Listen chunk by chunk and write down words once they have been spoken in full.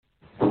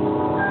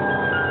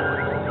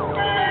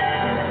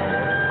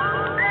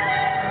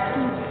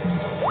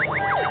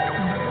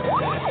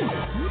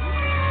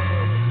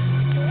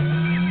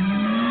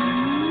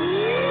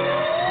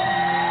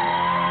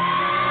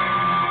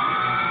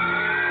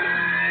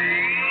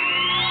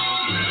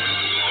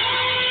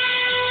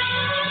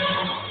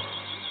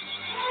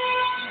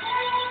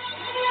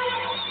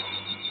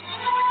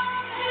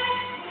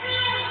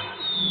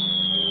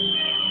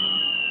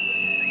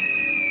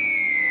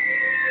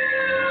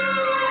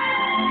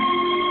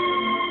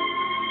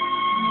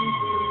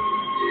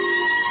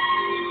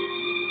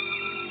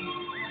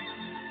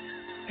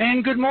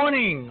And good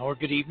morning, or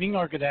good evening,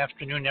 or good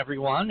afternoon,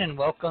 everyone, and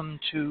welcome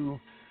to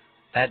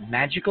that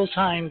magical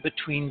time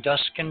between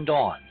dusk and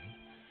dawn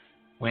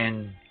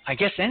when I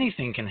guess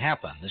anything can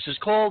happen. This is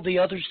called The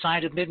Other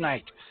Side of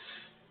Midnight.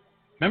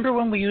 Remember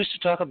when we used to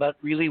talk about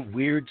really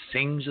weird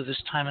things at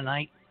this time of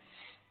night?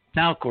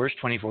 Now, of course,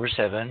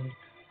 24/7,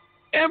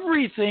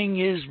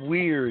 everything is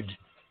weird, in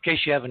case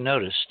you haven't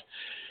noticed.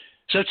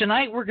 So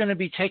tonight we're going to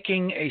be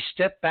taking a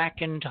step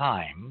back in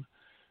time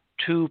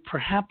to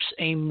perhaps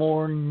a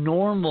more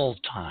normal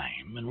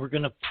time, and we're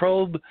going to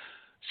probe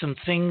some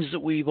things that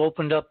we've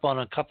opened up on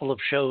a couple of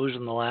shows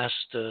in the last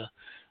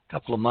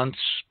couple of months,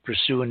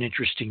 pursue an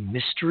interesting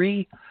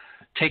mystery,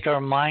 take our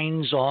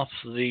minds off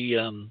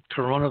the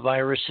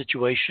coronavirus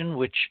situation,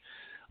 which,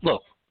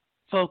 look,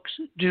 folks,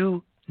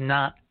 do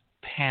not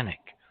panic.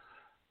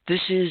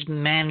 This is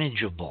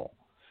manageable,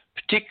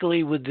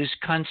 particularly with this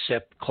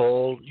concept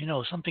called,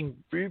 something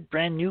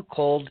brand new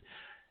called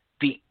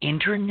the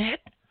Internet.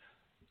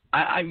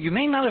 You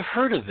may not have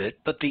heard of it,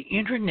 but the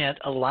Internet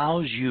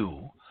allows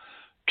you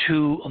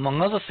to,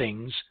 among other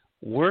things,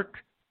 work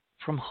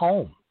from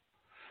home.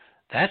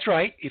 That's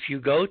right. If you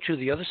go to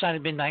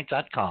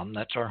theothersideofmidnight.com,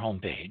 that's our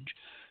homepage,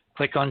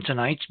 click on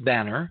tonight's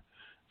banner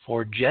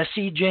for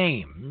Jesse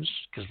James,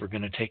 because we're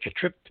going to take a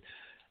trip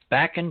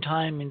back in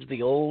time into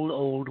the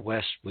old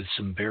West with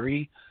some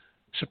very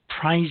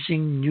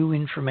surprising new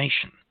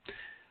information.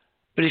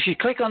 But if you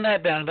click on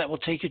that banner, that will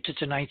take you to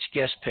tonight's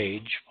guest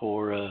page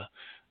for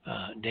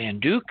Dan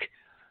Duke,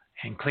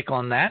 and click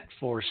on that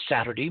for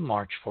Saturday,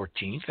 March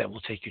 14th. That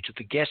will take you to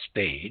the guest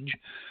page.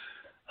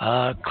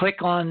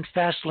 Click on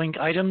Fast Link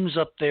items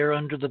up there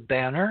under the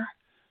banner,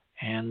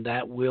 and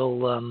that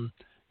will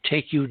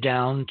take you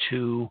down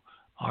to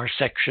our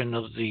section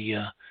of the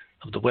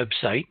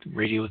website,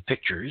 Radio with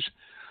Pictures.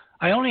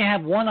 I only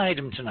have one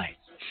item tonight.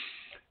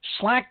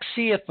 Slack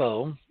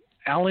CFO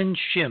Alan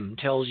Shim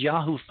tells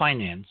Yahoo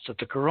Finance that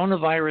the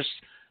coronavirus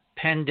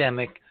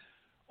pandemic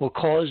will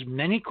cause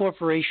many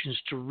corporations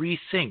to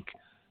rethink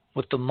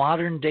what the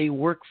modern-day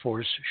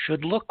workforce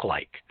should look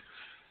like.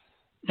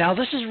 Now,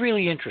 this is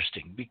really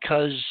interesting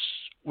because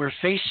we're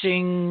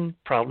facing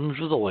problems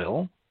with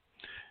oil.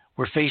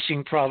 We're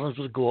facing problems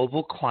with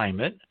global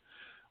climate.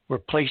 We're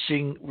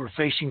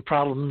facing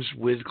problems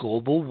with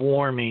global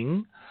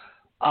warming.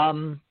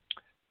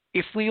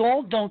 If we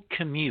all don't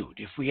commute,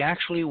 if we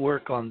actually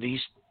work on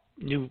these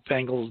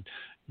newfangled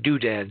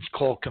doodads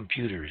called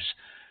computers,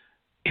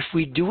 if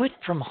we do it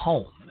from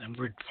home and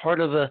we're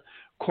part of a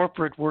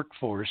corporate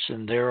workforce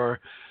and there are,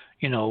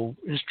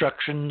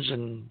 instructions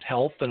and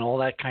help and all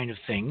that kind of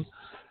thing,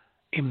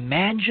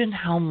 imagine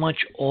how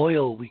much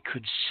oil we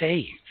could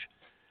save.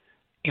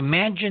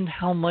 Imagine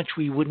how much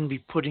we wouldn't be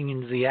putting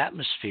into the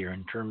atmosphere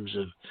in terms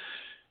of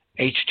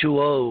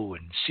H2O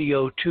and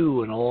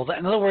CO2 and all that.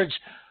 In other words,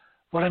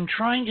 what I'm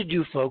trying to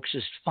do, folks,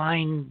 is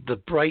find the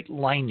bright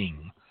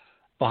lining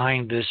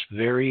behind this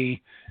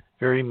very,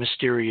 very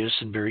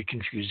mysterious and very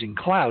confusing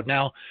cloud.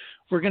 Now,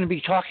 we're going to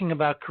be talking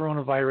about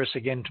coronavirus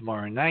again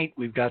tomorrow night.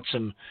 We've got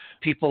some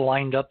people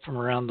lined up from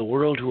around the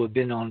world who have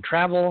been on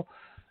travel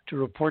to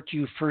report to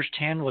you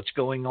firsthand what's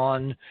going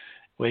on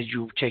as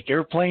you take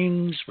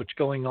airplanes, what's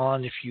going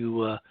on if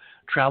you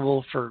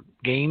travel for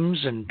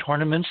games and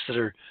tournaments that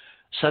are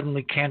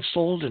suddenly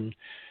canceled, and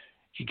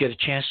you get a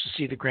chance to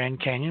see the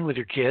Grand Canyon with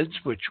your kids,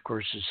 which, of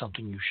course, is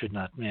something you should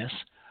not miss.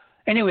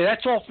 Anyway,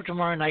 that's all for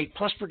tomorrow night.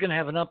 Plus, we're going to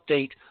have an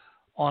update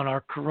on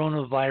our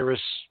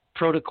coronavirus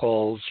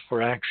protocols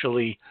for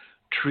actually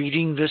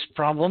treating this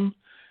problem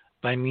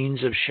by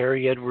means of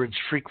Sherry Edwards'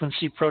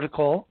 frequency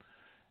protocol.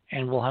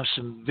 And we'll have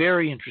some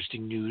very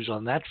interesting news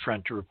on that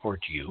front to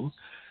report to you.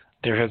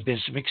 There have been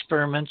some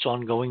experiments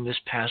ongoing this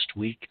past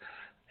week,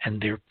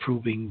 and they're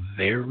proving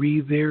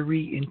very,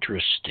 very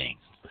interesting.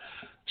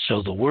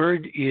 So the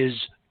word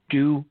is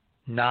do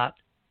not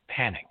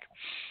panic.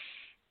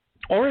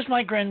 Or as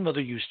my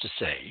grandmother used to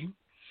say,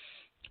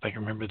 if I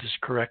can remember this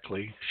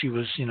correctly, she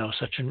was,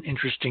 such an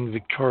interesting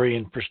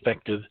Victorian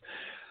perspective.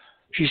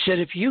 She said,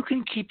 if you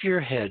can keep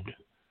your head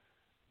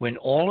when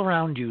all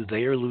around you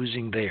they are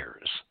losing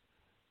theirs,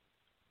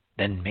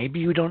 then maybe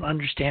you don't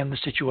understand the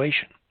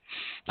situation.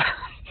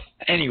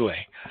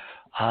 Anyway,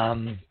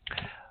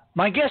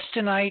 my guest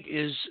tonight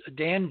is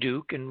Dan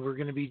Duke, and we're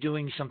going to be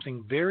doing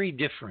something very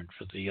different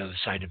for The Other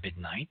Side of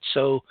Midnight.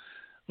 So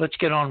let's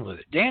get on with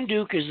it. Dan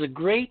Duke is the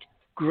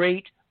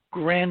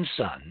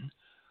great-great-grandson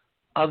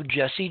of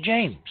Jesse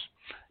James.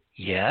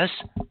 Yes,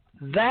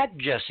 that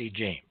Jesse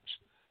James.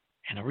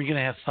 And we're going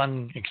to have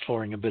fun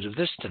exploring a bit of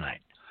this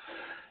tonight.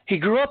 He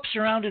grew up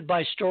surrounded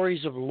by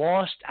stories of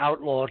lost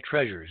outlaw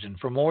treasures, and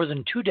for more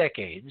than 2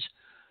 decades,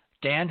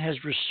 Dan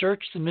has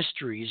researched the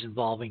mysteries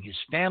involving his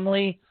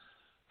family,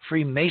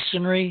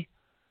 Freemasonry,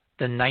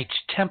 the Knights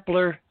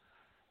Templar.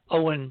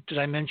 Oh, and did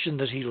I mention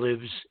that he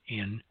lives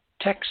in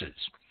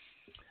Texas?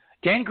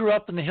 Dan grew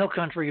up in the hill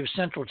country of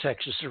Central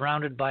Texas,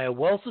 surrounded by a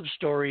wealth of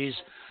stories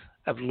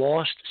of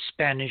lost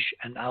Spanish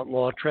and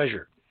outlaw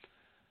treasure.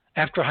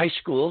 After high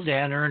school,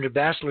 Dan earned a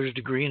bachelor's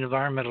degree in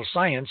environmental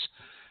science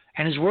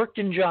and has worked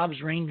in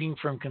jobs ranging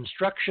from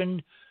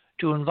construction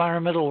to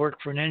environmental work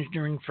for an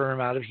engineering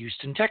firm out of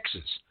Houston,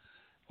 Texas.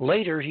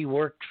 Later, he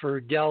worked for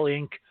Dell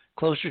Inc.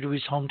 closer to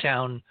his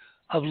hometown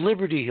of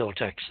Liberty Hill,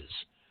 Texas.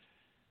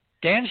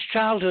 Dan's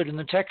childhood in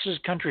the Texas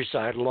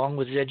countryside, along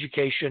with his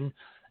education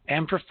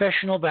and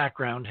professional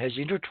background, has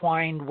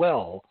intertwined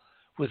well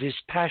with his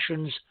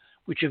passions,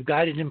 which have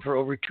guided him for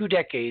over 2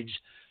 decades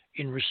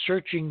in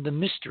researching the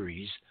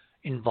mysteries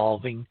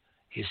involving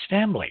his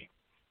family.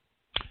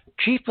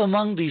 Chief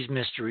among these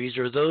mysteries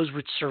are those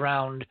which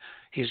surround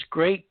his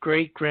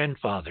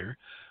great-great-grandfather,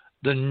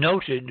 the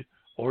noted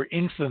or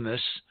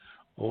infamous,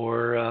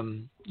 or,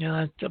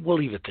 we'll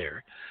leave it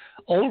there,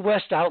 Old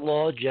West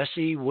outlaw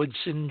Jesse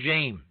Woodson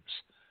James,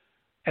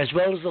 as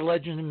well as the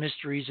legend and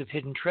mysteries of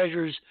hidden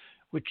treasures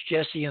which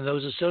Jesse and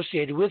those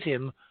associated with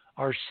him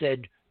are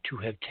said to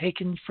have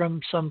taken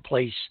from some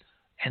place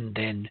and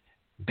then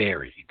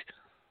buried.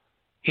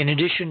 In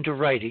addition to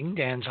writing,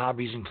 Dan's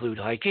hobbies include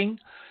hiking,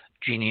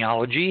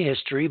 genealogy,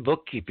 history,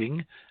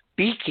 bookkeeping,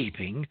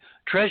 beekeeping,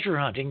 treasure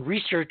hunting,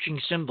 researching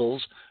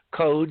symbols,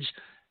 codes,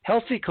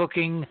 healthy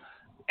cooking,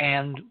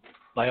 and,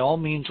 by all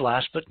means,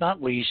 last but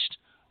not least,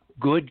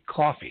 good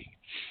coffee.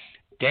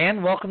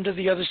 Dan, welcome to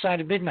the other side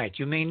of midnight.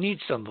 You may need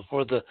some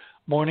before the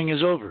morning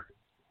is over.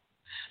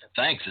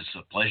 Thanks. It's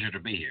a pleasure to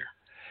be here.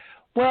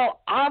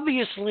 Well,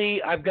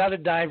 obviously, I've got to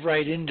dive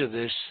right into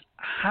this.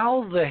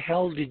 How the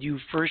hell did you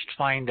first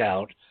find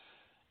out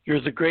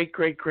you're the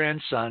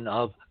great-great-grandson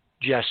of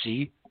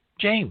Jesse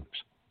James?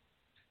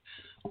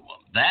 Well,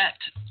 that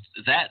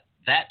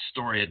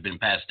story had been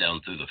passed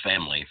down through the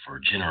family for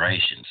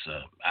generations.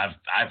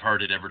 I've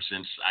heard it ever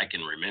since I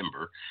can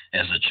remember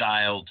as a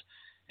child.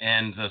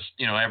 And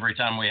every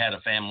time we had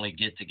a family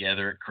get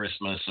together at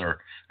Christmas or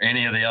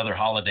any of the other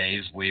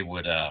holidays, we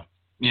would,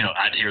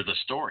 I'd hear the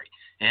story.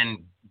 And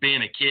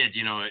being a kid,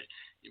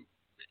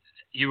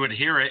 you would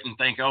hear it and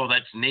think, oh,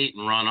 that's neat,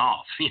 and run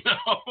off,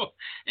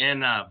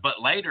 And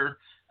but later,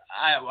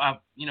 I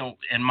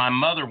and my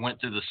mother went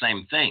through the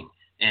same thing.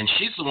 And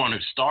she's the one who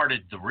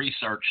started the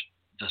research,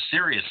 the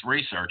serious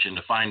research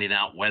into finding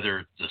out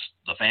whether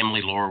the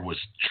family lore was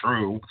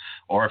true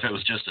or if it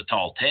was just a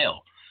tall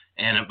tale.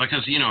 And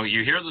because,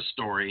 you hear the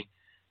story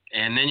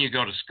and then you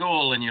go to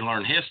school and you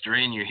learn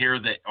history and you hear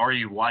that, or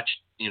you watch,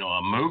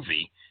 a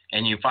movie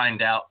and you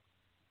find out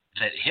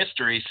that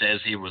history says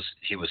he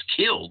was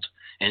killed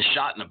and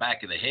shot in the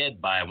back of the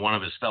head by one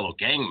of his fellow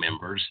gang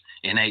members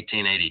in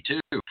 1882.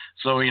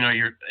 So,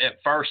 you're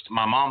at first,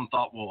 my mom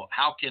thought, well,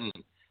 how can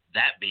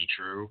that be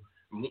true?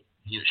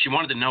 She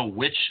wanted to know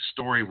which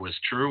story was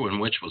true and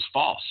which was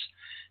false.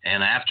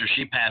 And after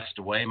she passed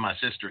away, my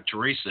sister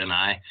Teresa and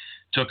I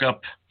took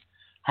up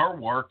her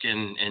work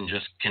and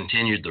just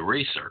continued the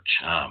research.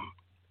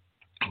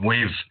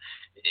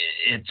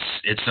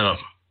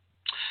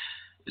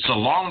 It's a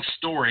long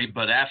story,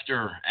 but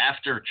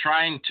after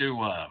trying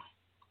to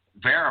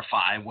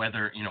verify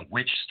whether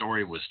which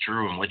story was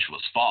true and which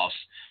was false,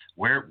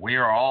 we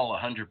are all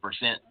 100%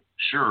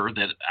 sure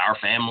that our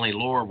family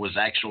lore was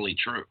actually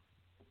true.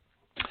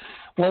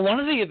 Well, one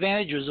of the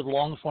advantages of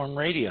long-form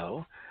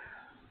radio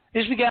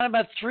is we got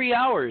about 3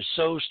 hours,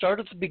 so start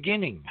at the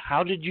beginning.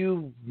 How did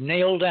you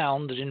nail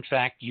down that, in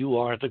fact, you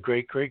are the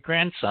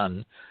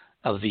great-great-grandson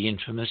of the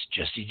infamous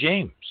Jesse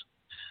James?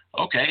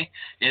 Okay.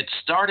 It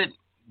started,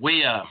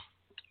 we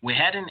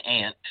had an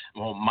aunt,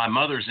 well, my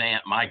mother's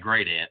aunt, my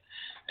great-aunt,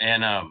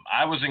 and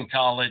I was in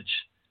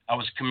college. I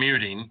was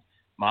commuting.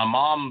 My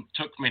mom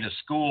took me to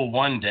school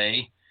one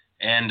day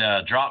and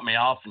dropped me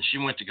off, and she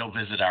went to go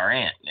visit our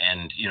aunt.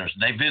 And,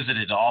 they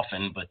visited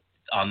often, but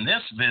on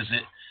this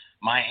visit,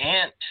 my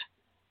aunt,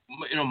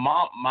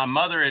 my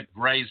mother had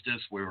raised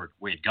us.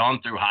 We had gone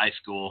through high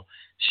school.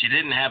 She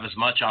didn't have as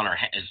much on her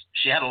hands.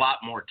 She had a lot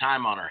more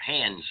time on her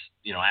hands,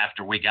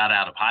 after we got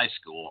out of high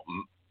school,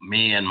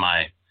 me and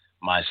my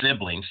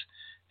siblings.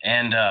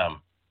 And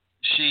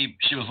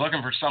she was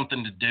looking for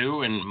something to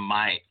do, and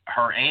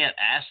her aunt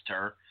asked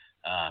her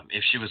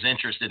if she was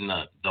interested in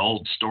the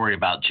old story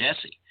about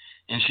Jesse.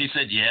 And she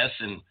said yes.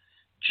 And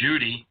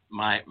Judy,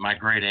 my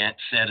great aunt,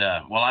 said,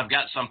 well, I've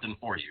got something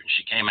for you. And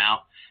she came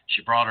out.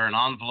 She brought her an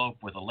envelope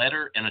with a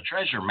letter and a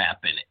treasure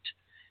map in it.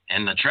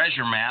 And the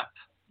treasure map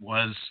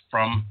was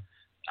from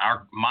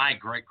my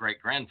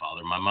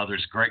great-great-grandfather, my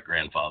mother's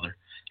great-grandfather,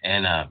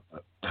 and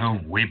who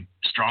we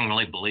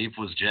strongly believe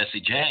was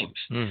Jesse James.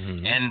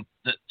 Mm-hmm. And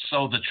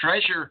so the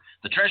treasure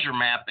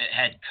map, it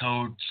had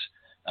codes.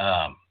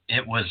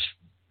 It was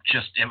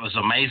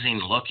amazing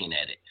looking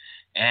at it.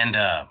 And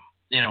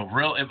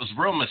it was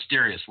real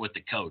mysterious with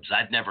the codes. I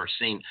had never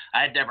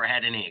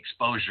had any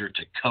exposure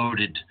to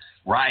coded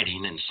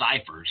writing and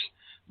ciphers,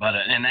 but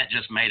and that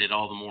just made it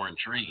all the more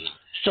intriguing.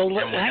 So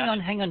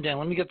hang on, Dan.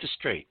 Let me get this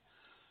straight.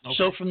 Okay.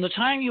 So from the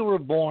time you were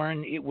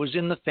born, it was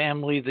in the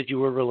family that you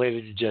were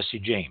related to Jesse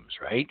James,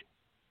 right?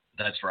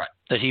 That's right.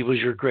 That he was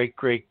your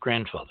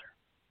great-great-grandfather.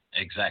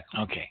 Exactly.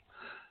 Okay.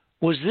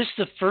 Was this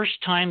the first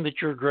time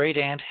that your great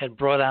aunt had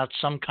brought out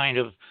some kind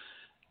of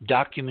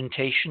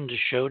documentation to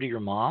show to your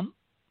mom?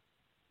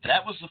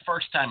 That was the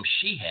first time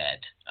she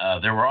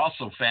had. There were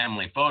also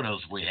family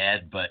photos we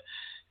had, but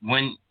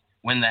when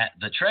when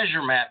the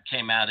treasure map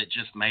came out, it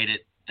just made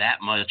it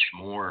that much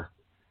more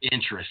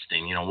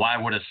interesting. You know, why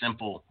would a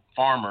simple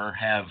farmer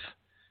have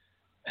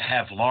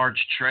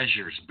large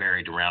treasures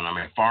buried around? I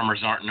mean,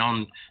 farmers aren't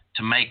known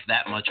to make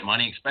that much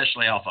money,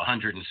 especially off a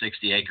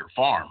 160-acre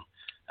farm.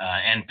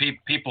 And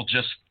people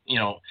just, you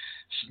know,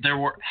 there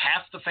were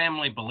half the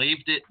family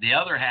believed it. The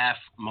other half,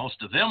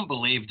 most of them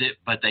believed it,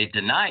 but they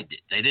denied it.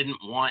 They didn't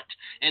want.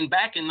 And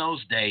back in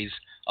those days,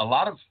 a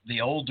lot of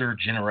the older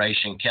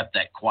generation kept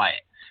that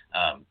quiet,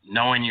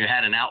 knowing you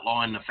had an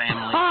outlaw in the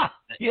family.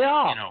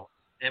 Yeah. You know,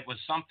 it was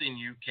something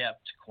you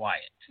kept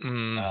quiet.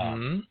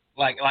 Mm-hmm.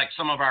 Like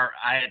some of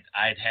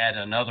I'd had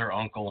another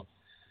uncle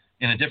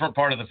in a different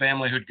part of the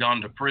family who'd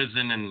gone to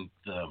prison in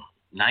the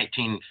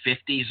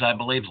 1950s, I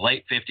believe,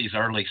 late 50s,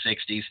 early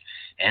 60s,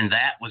 and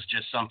that was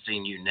just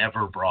something you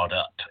never brought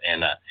up.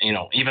 And you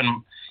know,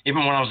 even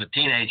when I was a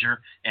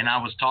teenager and I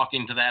was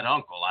talking to that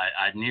uncle,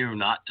 I knew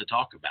not to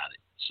talk about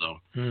it. So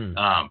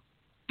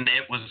and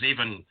it was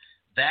even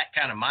that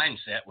kind of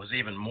mindset was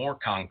even more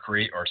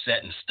concrete or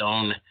set in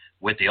stone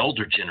with the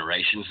older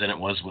generations than it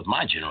was with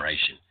my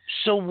generation.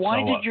 So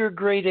why did your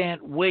great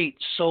aunt wait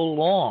so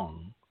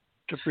long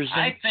to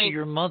present to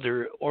your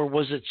mother? Or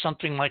was it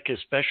something like a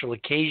special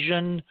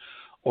occasion,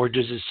 or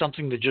does it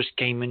something that just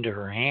came into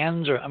her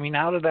hands? Or, I mean,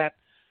 how did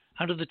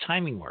the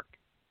timing work?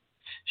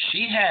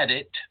 She had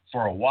it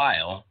for a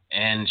while,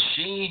 and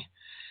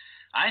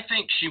I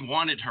think she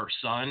wanted her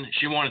son.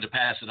 She wanted to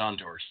pass it on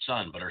to her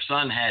son, but her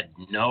son had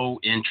no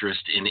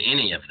interest in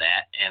any of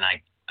that. And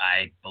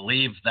I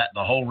believe that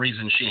the whole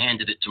reason she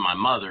handed it to my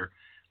mother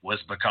was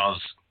because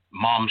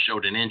Mom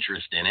showed an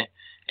interest in it,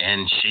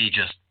 and she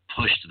just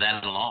pushed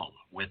that along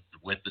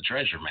with the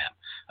treasure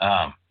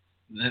map.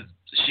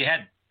 She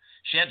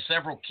had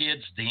several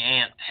kids. The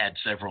aunt had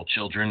several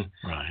children,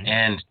 right,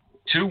 and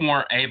two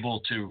weren't able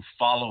to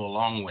follow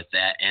along with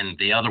that, and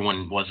the other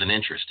one wasn't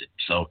interested.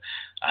 So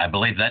I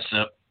believe that's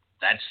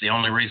the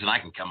only reason I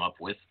can come up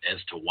with as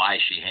to why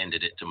she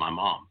handed it to my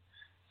mom.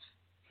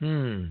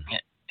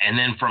 And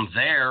then from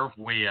there,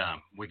 we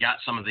got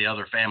some of the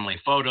other family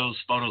photos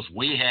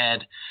we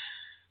had,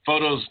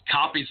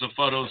 copies of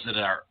photos that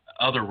our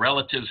other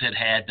relatives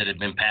had that had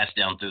been passed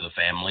down through the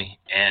family.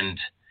 And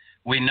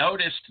we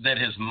noticed that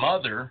his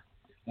mother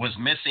was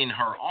missing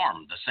her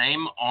arm, the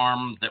same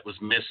arm that was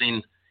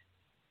missing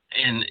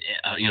in,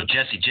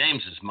 Jesse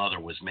James's mother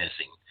was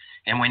missing.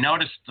 And we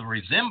noticed the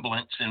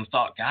resemblance and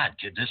thought, God,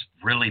 could this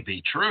really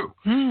be true?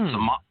 So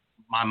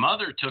my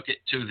mother took it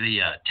to the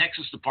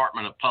Texas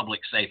Department of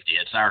Public Safety.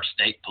 It's our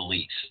state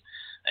police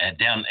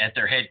down at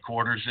their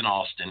headquarters in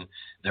Austin,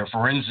 their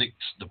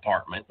forensics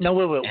department. No,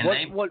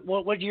 wait.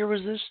 What year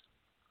was this?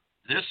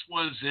 This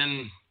was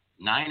in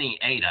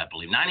 98, I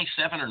believe,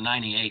 97 or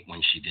 98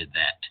 when she did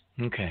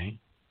that. Okay.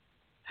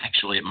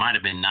 Actually, it might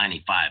have been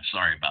 95.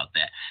 Sorry about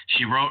that.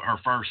 She wrote her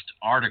first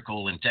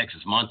article in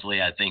Texas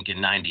Monthly, I think,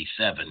 in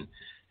 97.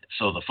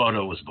 So the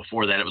photo was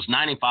before that. It was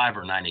 95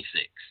 or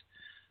 96.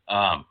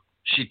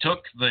 She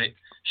took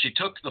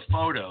the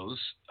photos,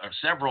 or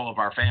several of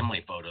our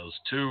family photos,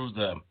 to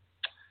the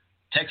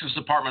Texas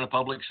Department of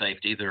Public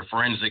Safety, their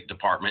forensic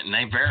department, and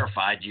they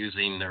verified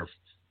using their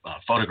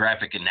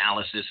photographic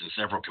analysis and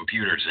several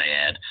computers they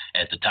had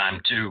at the time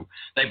too.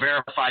 They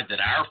verified that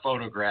our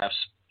photographs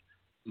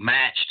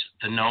matched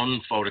the known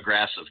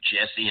photographs of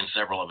Jesse and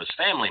several of his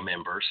family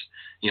members,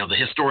 the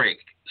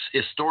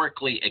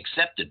historically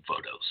accepted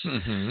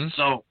photos. Mm-hmm.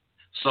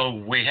 So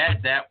we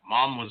had that.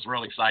 Mom was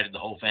real excited. The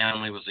whole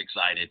family was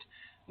excited.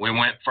 We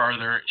went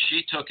further.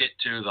 She took it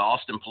to the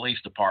Austin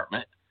Police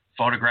Department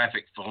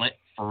Photographic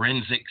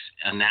Forensics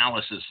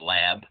Analysis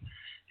Lab,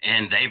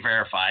 and they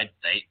verified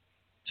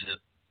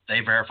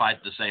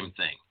the same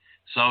thing.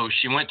 So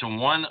she went to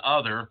one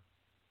other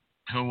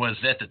who was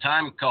at the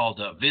time called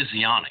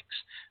Visionex.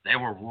 They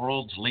were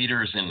world's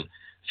leaders in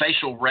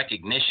facial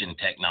recognition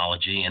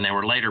technology, and they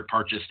were later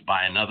purchased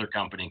by another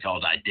company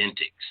called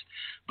Identix.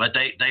 But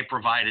they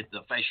provided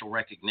the facial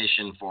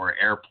recognition for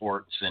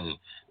airports and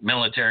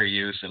military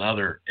use and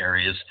other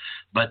areas.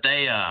 But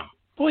they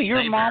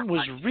your mom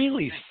was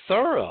really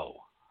thorough.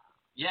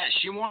 Yeah,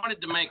 she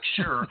wanted to make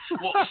sure.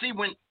 Well, see,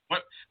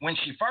 when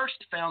she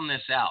first found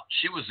this out,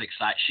 she was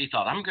excited. She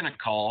thought,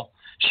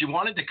 she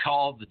wanted to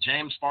call the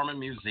James Farman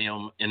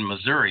Museum in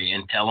Missouri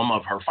and tell them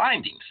of her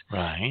findings.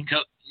 Right.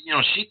 Because,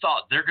 she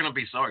thought they're going to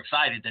be so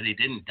excited that he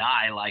didn't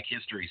die like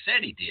history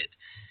said he did.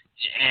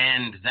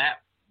 And that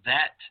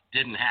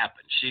didn't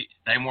happen.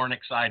 They weren't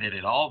excited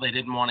at all. They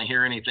didn't want to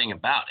hear anything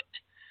about it.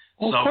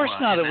 Well, of course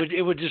not.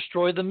 It would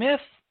destroy the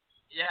myth.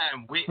 Yeah,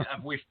 and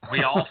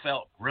we all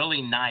felt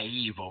really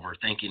naive over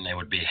thinking they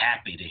would be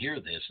happy to hear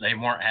this. They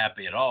weren't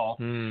happy at all.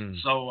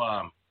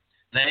 So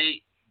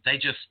they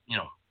just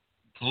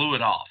blew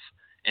it off,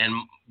 and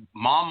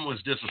Mom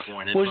was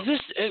disappointed. Was this,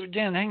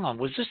 Dan? Hang on.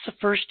 Was this the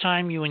first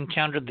time you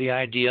encountered the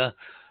idea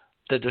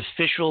that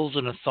officials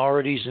and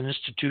authorities and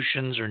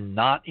institutions are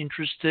not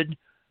interested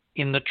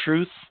in the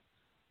truth?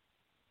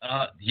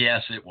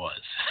 Yes, it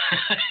was.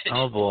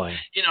 Oh boy.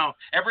 You know,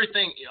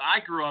 everything. I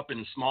grew up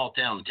in small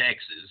town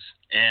Texas,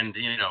 and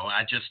you know,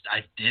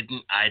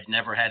 I'd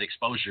never had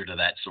exposure to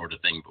that sort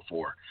of thing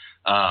before.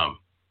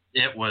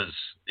 It was.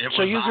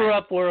 So you grew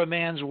up where a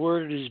man's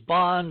word is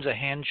bond, a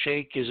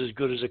handshake is as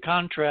good as a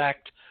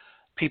contract.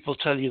 People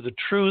tell you the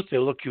truth, they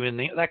look you in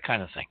that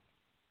kind of thing.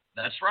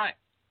 That's right.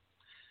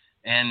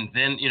 And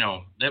then, you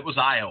know, that was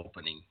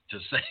eye-opening, to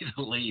say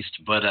the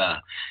least. But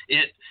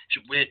it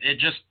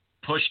just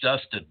pushed us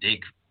to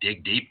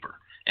dig deeper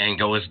and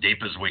go as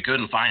deep as we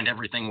could and find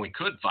everything we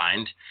could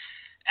find.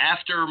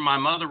 After my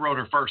mother wrote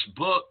her first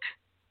book,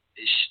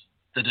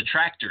 the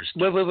detractors.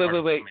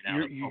 Wait.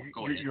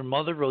 Your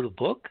mother wrote a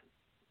book?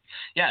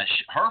 Yeah,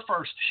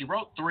 she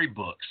wrote 3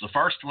 books. The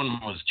first one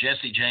was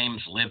Jesse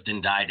James Lived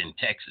and Died in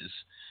Texas.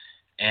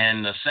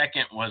 And the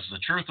second was The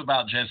Truth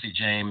About Jesse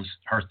James.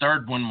 Her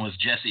third one was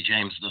Jesse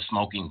James, The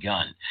Smoking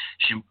Gun.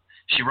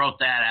 She wrote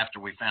that after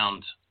we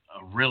found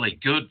a really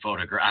good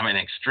photograph. I mean,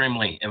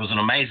 it was an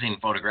amazing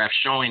photograph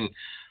showing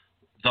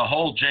the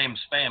whole James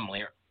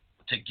family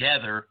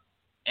together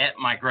at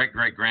my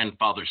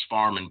great-great-grandfather's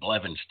farm in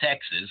Blevins,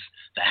 Texas.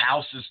 The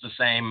house is the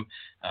same.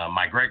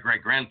 My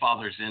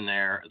great-great-grandfather's in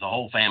there. The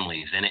whole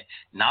family's in it.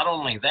 Not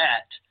only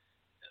that,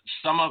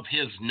 some of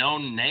his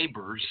known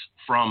neighbors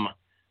from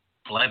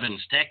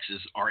Blevins, Texas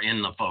are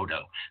in the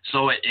photo.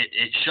 So it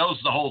shows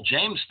the whole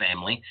James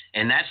family,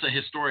 and that's a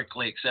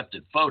historically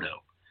accepted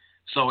photo.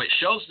 So it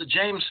shows the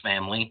James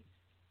family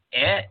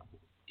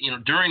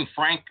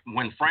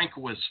when Frank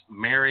was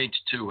married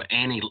to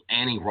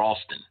Annie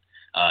Ralston,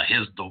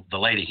 the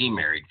lady he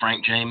married,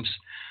 Frank James.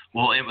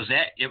 Well,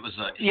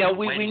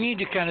 we need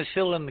to kind of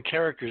fill in the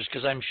characters,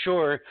 because I'm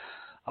sure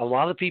a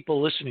lot of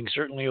people listening,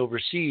 certainly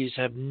overseas,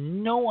 have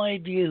no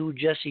idea who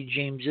Jesse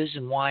James is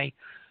and why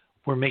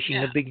we're making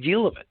a big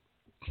deal of it.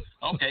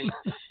 Okay.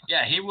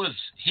 Yeah, he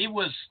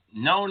was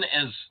known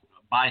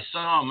by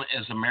some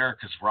as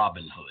America's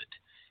Robin Hood.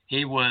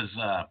 He was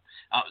half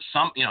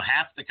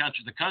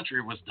the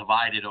country was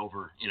divided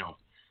over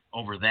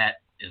that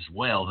as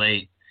well.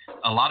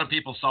 A lot of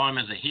people saw him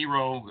as a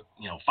hero,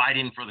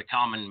 fighting for the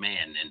common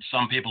man, and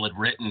some people had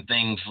written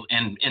things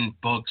in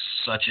books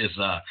such as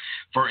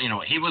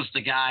he was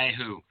the guy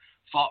who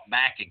fought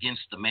back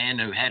against the man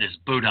who had his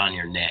boot on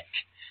your neck.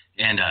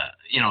 And,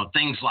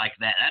 things like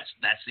that.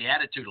 That's the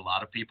attitude a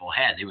lot of people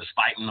had. He was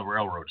fighting the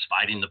railroads,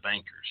 fighting the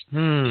bankers,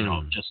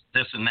 just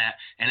this and that.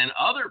 And then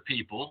other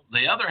people,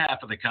 the other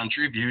half of the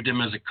country, viewed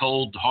him as a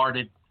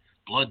cold-hearted,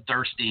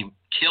 bloodthirsty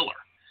killer.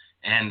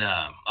 And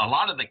a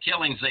lot of the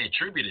killings they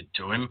attributed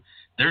to him,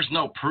 there's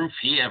no proof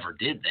he ever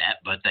did that,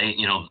 but that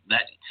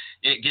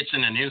it gets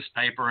in the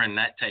newspaper and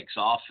that takes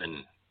off,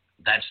 and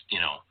that's,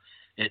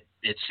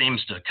 it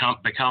seems to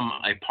become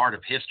a part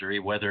of history,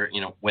 whether,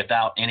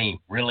 without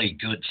any really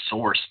good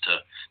source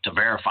to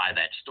verify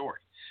that story.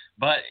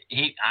 But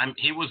he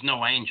was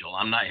no angel.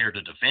 I'm not here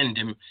to defend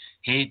him.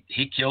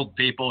 He killed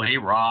people, he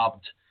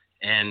robbed,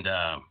 and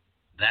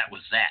that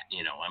was that.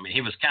 I mean,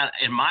 he was kind of,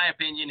 in my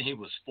opinion, he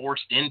was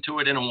forced into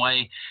it in a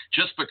way,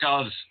 just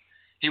because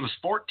he was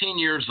 14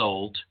 years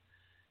old.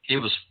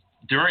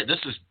 This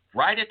is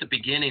right at the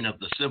beginning of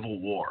the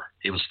Civil War.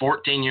 He was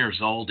 14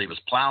 years old. He was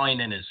plowing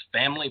in his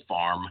family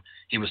farm.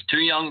 He was too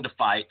young to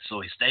fight,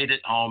 so he stayed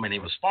at home, and he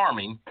was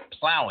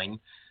plowing.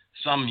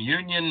 Some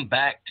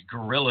Union-backed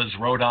guerrillas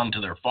rode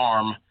onto their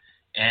farm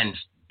and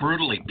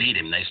brutally beat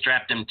him. They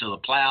strapped him to the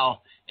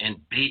plow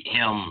and beat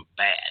him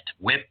bad,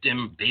 whipped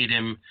him, beat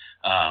him.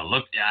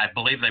 I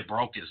believe they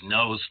broke his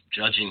nose,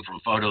 judging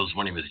from photos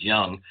when he was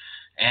young.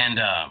 And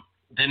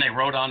then they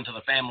rode onto the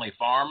family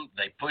farm.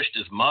 They pushed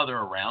his mother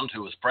around,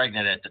 who was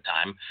pregnant at the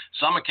time.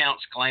 Some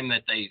accounts claim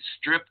that they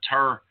stripped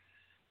her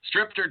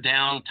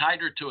down, tied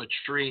her to a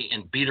tree,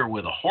 and beat her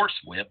with a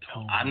horsewhip.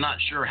 Oh. I'm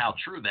not sure how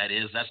true that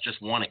is. That's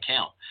just one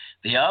account.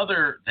 The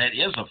other that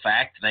is a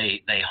fact,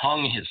 they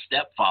hung his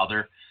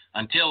stepfather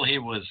until he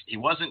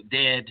wasn't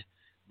dead,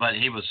 but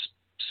he was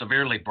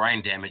severely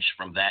brain damaged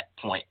from that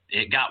point.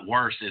 It got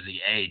worse as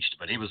he aged,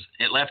 but it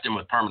left him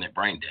with permanent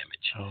brain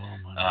damage. Oh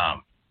my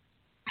God.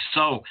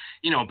 So,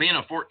 being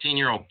a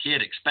 14-year-old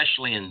kid,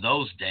 especially in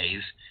those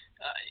days,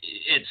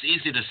 it's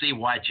easy to see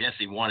why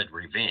Jesse wanted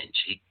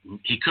revenge.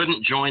 He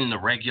couldn't join the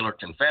regular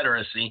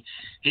Confederacy.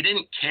 He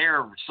didn't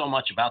care so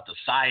much about the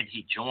side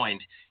he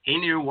joined. He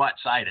knew what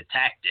side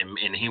attacked him,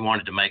 and he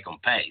wanted to make them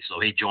pay.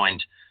 So he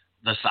joined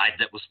the side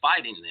that was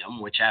fighting them,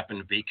 which happened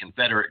to be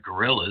Confederate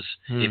guerrillas.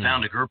 He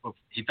found a group of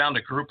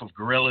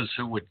guerrillas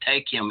who would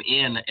take him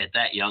in at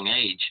that young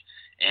age,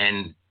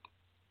 and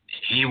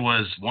he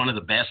was one of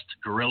the best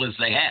guerrillas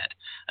they had,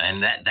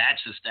 and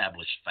that's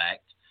established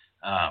fact.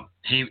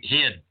 He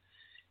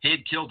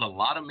had killed a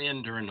lot of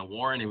men during the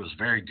war, and he was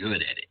very good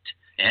at it,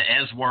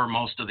 as were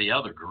most of the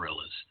other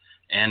guerrillas.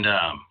 And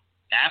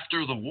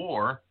after the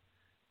war,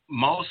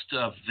 most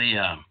of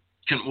the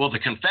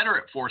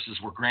Confederate forces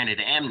were granted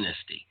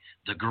amnesty.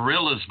 The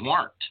guerrillas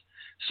weren't.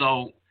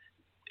 So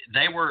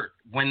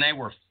when they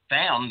were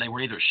found, they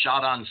were either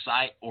shot on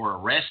sight or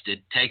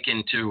arrested,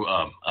 taken to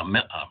a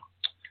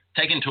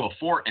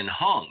fort and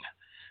hung.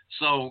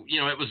 So,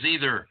 it was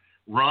either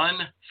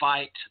run,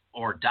 fight,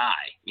 or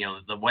die.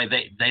 The way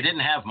they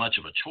didn't have much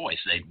of a choice.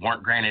 They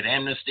weren't granted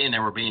amnesty, and they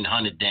were being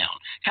hunted down.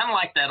 Kind of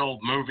like that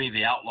old movie,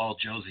 The Outlaw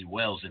Josie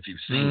Wells, if you've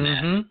seen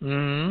that.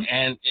 Mm-hmm.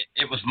 And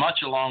it was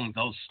much along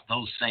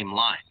those same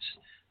lines.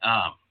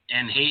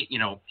 And he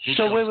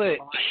So wait.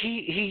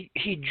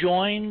 He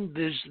joined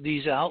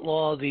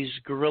these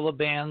guerrilla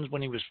bands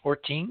when he was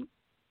 14?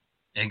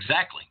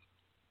 Exactly.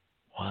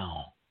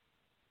 Wow.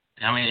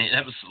 I mean,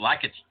 that was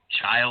like a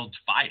child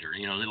fighter.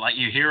 Like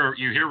you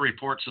hear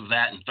reports of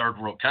that in third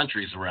world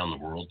countries around the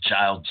world,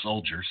 child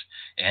soldiers.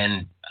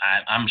 And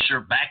I'm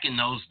sure back in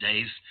those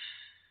days,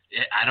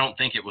 I don't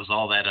think it was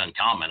all that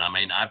uncommon. I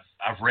mean,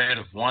 I've read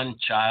of one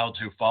child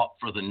who fought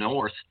for the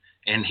North,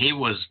 and he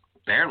was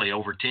barely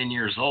over 10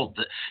 years old.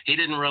 He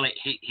didn't really.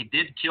 He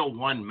did kill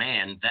one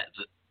man. That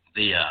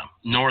the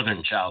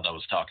northern child I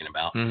was talking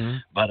about. Mm-hmm.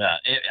 But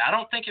I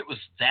don't think it was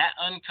that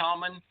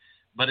uncommon.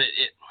 But it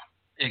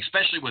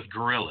especially with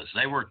guerrillas,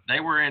 they were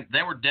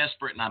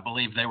desperate, and I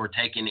believe they were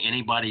taking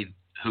anybody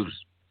who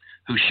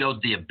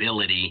showed the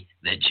ability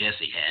that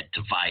Jesse had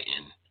to fight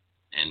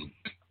and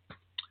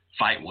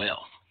fight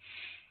well.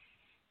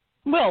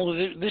 Well,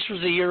 this was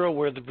the era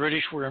where the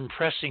British were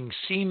impressing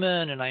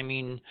seamen, and I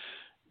mean,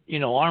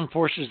 armed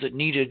forces that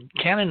needed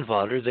cannon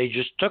fodder, they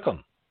just took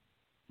them.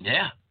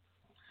 Yeah.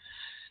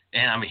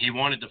 And I mean, he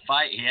wanted to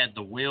fight. He had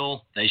the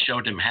will. They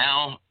showed him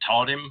how,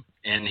 taught him,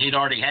 and he'd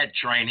already had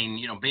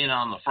training. Being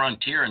on the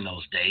frontier in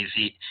those days,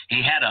 he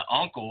had an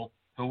uncle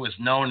who was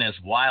known as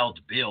Wild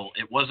Bill.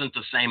 It wasn't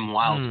the same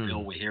Wild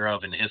Bill we hear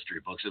of in the history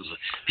books. It was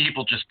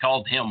people just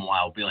called him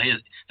Wild Bill.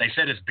 They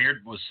said his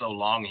beard was so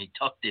long he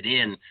tucked it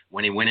in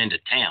when he went into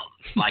town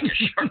like a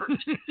shirt.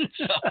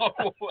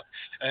 So,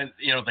 and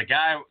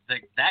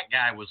that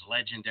guy was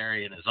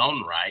legendary in his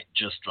own right,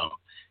 just from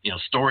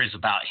stories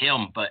about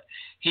him. But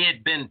he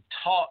had been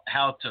taught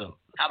how to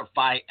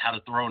fight, how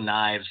to throw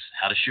knives,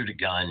 how to shoot a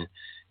gun.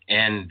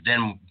 And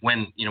then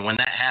when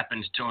that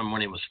happened to him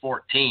when he was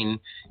 14,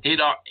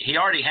 he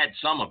already had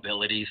some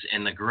abilities,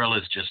 and the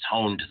guerrillas just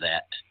honed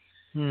that.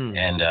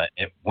 And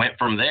it went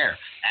from there.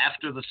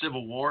 After the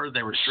Civil War,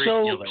 they were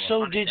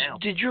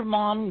did your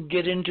mom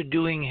get into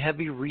doing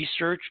heavy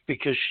research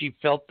because she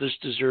felt this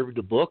deserved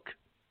a book?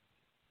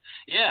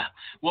 Yeah.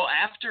 Well,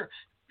 after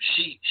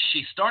she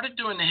started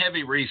doing the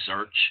heavy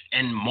research,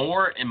 and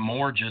more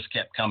just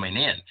kept coming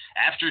in.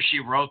 After she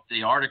wrote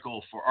the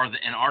article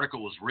an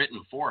article was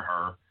written for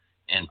her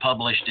and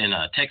published in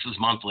a Texas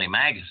Monthly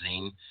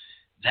magazine,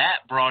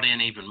 that brought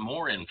in even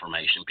more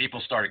information.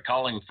 People started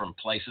calling from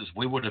places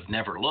we would have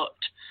never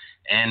looked.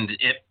 And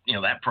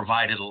that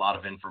provided a lot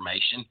of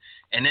information.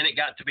 And then it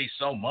got to be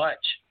so much,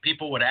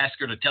 people would ask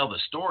her to tell the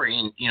story,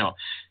 and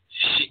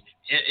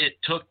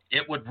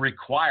it would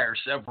require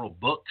several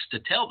books to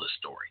tell the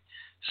story.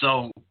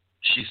 So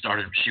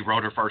she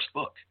wrote her first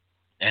book.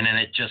 And then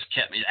it just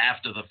kept me.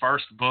 After the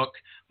first book,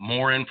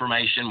 more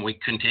information. We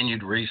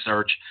continued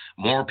research.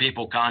 More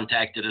people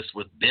contacted us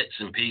with bits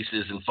and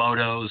pieces and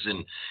photos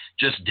and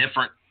just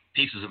different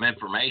pieces of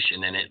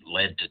information, and it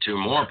led to 2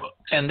 more books.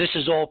 And this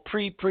is all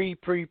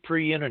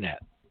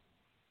pre-internet.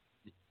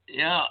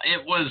 Yeah,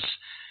 it was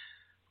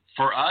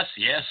for us.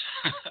 Yes,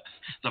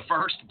 the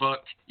first book.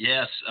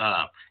 Yes,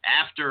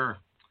 after.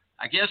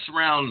 I guess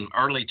around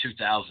early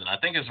 2000. I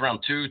think it was around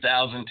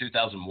 2000,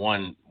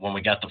 2001 when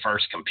we got the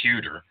first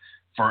computer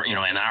for, in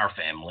our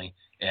family.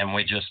 And I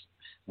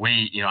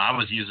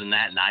was using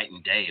that night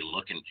and day,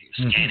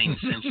 scanning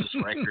census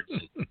records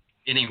and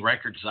any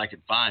records I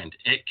could find.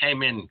 It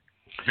came in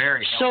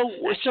very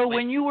helpful. So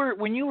when you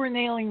were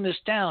nailing this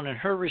down, and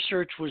her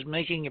research was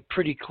making it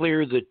pretty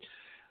clear that,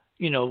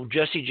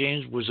 Jesse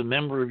James was a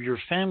member of your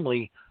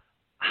family,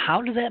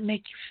 how did that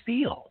make you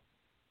feel?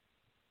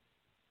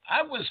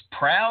 I was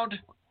proud,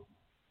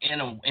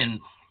 and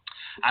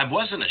I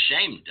wasn't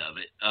ashamed of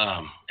it.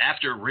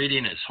 After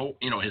reading his whole,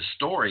 his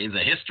story, the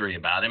history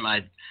about him,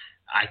 I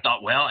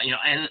thought, well,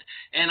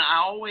 and I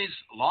always,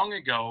 long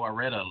ago, I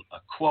read a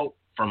quote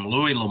from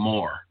Louis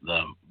L'Amour,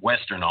 the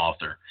Western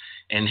author,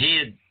 and he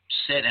had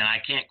said, and I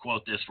can't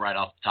quote this right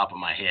off the top of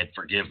my head,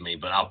 forgive me,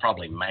 but I'll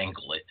probably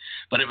mangle it.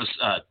 But it was,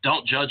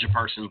 don't judge a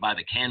person by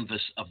the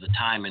canvas of the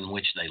time in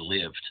which they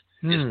lived.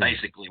 Is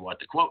basically what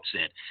the quote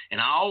said.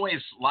 And I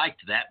always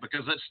liked that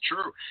because that's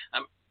true.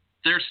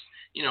 There's,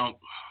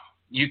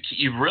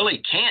 you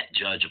really can't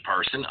judge a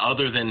person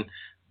other than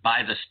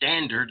by the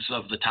standards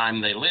of the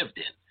time they lived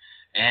in.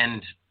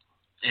 And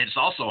it's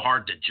also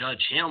hard to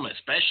judge him,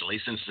 especially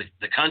since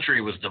the country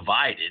was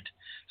divided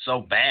so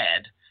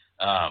bad.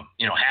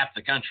 Half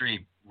the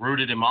country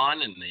rooted him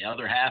on, and the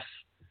other half,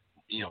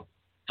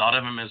 thought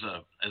of him as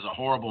a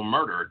horrible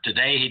murderer.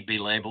 Today he'd be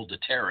labeled a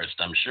terrorist,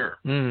 I'm sure.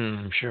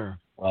 Sure.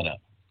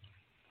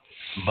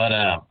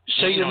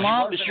 So your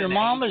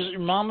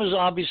mom is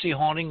obviously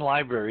haunting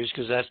libraries,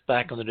 because that's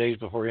back in the days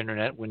before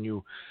internet when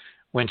you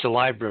went to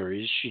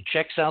libraries. She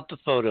checks out the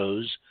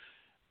photos.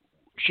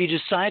 She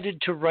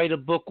decided to write a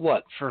book,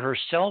 what, for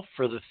herself,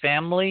 for the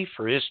family,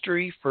 for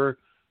history, for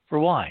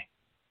why?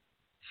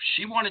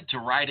 she wanted to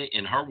write it,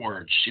 in her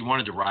words, she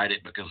wanted to write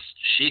it because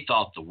she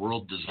thought the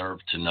world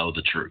deserved to know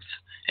the truth.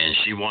 And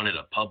she wanted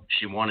to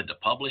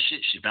publish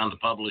it. She found a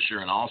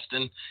publisher in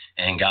Austin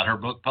and got her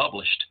book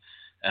published.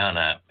 And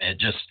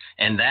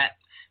that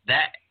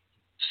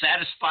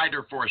satisfied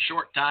her for a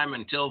short time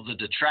until the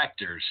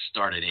detractors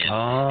started in.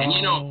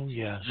 And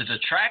yes. The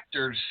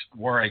detractors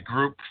were a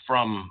group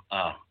from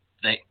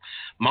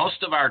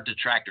most of our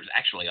detractors,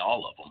 actually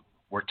all of them,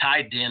 were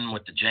tied in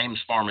with the James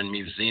Farman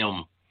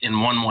Museum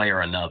in one way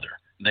or another.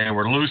 They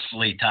were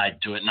loosely tied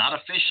to it, not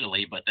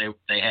officially, but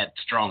they had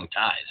strong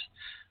ties.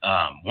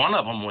 One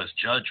of them was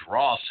Judge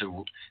Ross,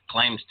 who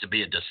claims to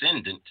be a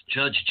descendant,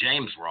 Judge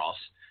James Ross,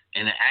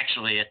 and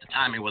actually at the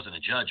time he wasn't a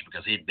judge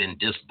because he'd been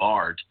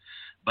disbarred,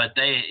 but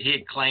he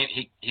had claimed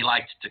he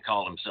liked to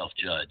call himself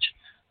judge.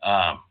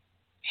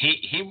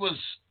 He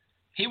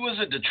was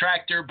a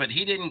detractor, but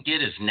he didn't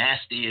get as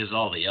nasty as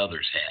all the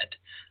others had.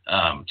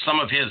 Some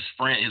of his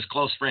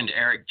close friend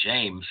Eric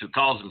James, who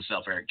calls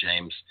himself Eric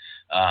James,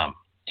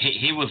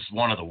 he was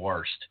one of the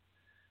worst,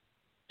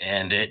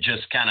 and it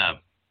just kind of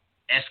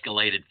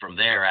escalated from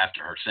there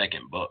after her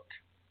second book.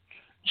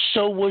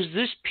 So was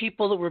this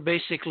people that were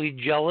basically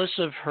jealous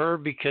of her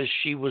because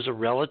she was a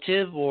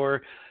relative,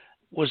 or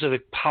was it a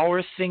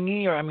power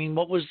thingy? Or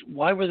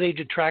why were they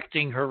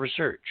detracting her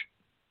research?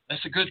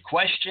 That's a good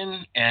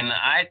question, and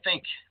I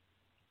think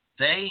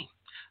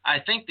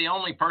the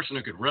only person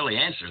who could really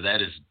answer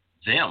that is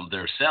them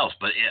themselves.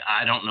 But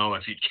I don't know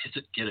if you'd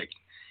get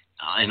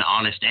an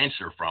honest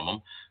answer from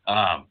them.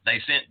 They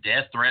sent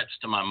death threats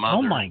to my mother.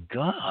 Oh my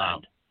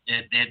God!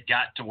 It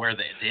got to where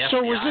the FBI.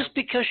 So was this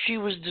because she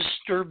was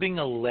disturbing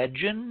a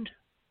legend?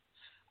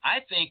 I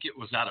think it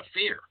was out of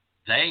fear.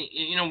 They,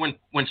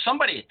 when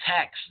somebody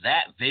attacks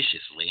that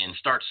viciously and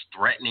starts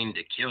threatening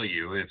to kill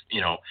you,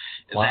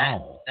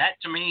 Wow. that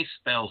to me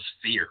spells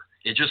fear.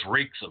 It just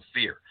reeks of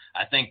fear.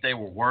 I think they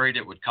were worried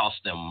it would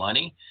cost them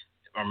money.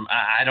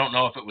 I don't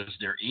know if it was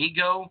their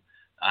ego.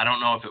 I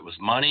don't know if it was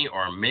money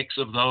or a mix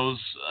of those.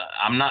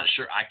 I'm not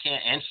sure. I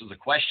can't answer the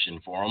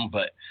question for them,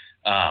 but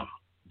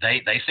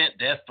they sent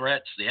death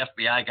threats. The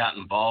FBI got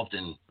involved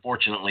and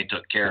fortunately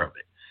took care of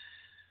it.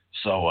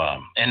 So,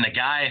 and the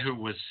guy who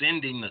was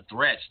sending the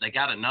threats, they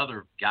got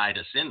another guy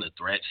to send the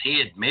threats.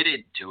 He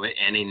admitted to it,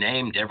 and he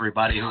named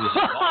everybody who was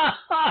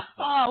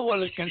involved.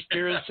 What a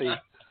conspiracy.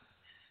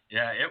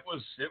 Yeah, it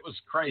was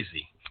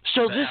crazy.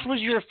 So this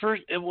was your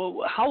first,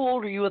 how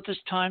old are you at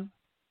this time?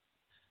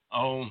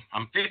 Oh,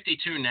 I'm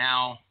 52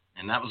 now,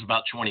 and that was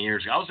about 20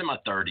 years ago. I was in my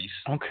 30s.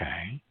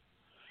 Okay.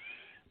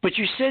 But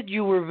you said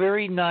you were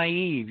very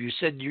naive. You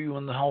said you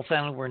and the whole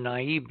family were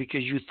naive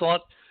because you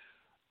thought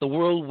the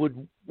world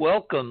would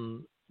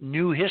welcome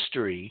new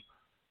history,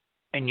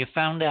 and you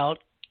found out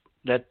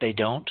that they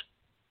don't?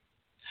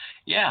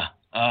 Yeah,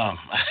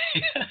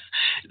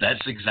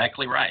 that's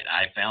exactly right.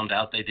 I found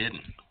out they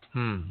didn't.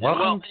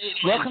 Welcome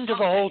to the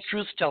whole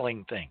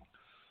truth-telling thing.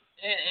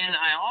 And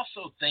I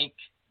also think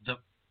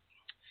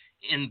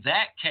in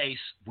that case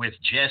with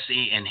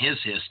Jesse and his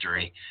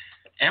history,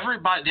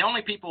 the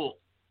only people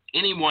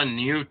anyone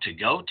knew to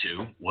go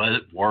to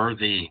were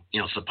the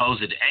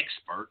supposed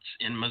experts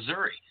in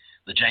Missouri,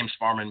 the James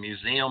Farman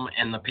Museum,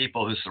 and the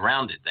people who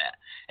surrounded that.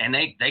 And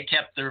they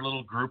kept their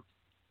little group.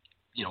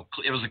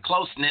 It was a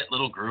close-knit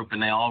little group,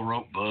 and they all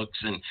wrote books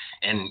and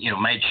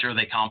made sure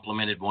they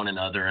complimented one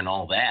another and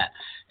all that.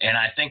 And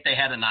I think they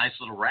had a nice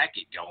little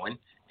racket going,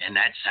 and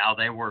that's how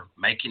they were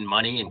making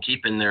money and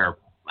keeping their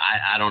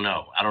I don't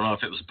know. I don't know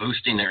if it was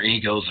boosting their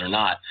egos or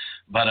not.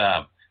 But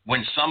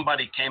when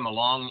somebody came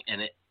along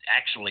and it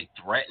actually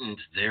threatened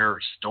their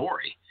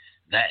story,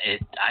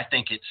 I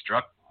think it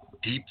struck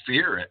deep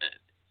fear.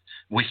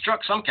 We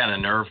struck some kind of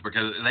nerve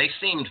because they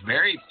seemed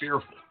very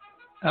fearful.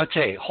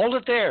 Okay, hold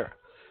it there.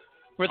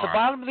 We're at the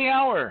bottom of the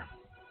hour.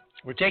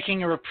 We're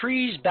taking a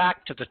reprise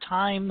back to the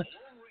time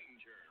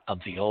of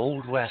the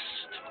Old West.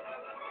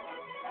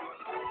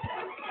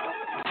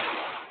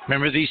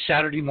 Remember these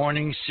Saturday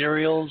morning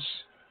serials,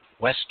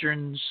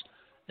 westerns,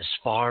 as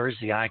far as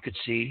the eye could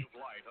see?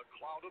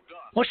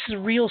 What's the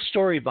real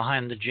story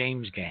behind the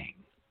James Gang?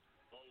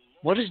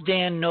 What does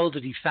Dan know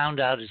that he found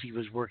out as he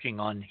was working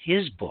on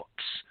his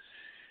books?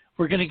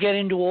 We're going to get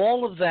into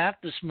all of that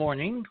this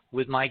morning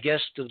with my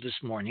guest of this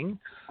morning,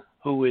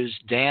 who is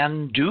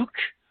Dan Duke,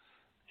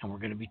 and we're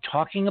going to be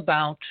talking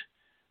about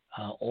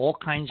all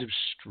kinds of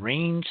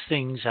strange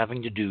things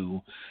having to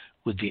do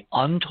with the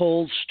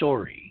untold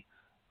story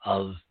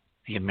of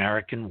the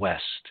American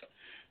West.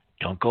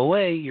 Don't go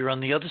away. You're on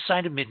the other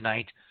side of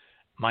midnight.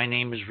 My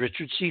name is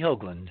Richard C.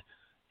 Hoagland,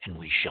 and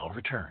we shall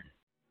return.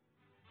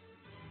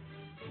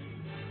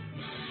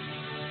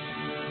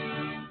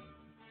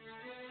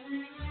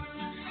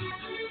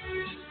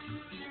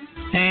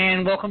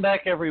 And welcome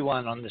back,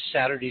 everyone, on this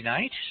Saturday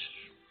night,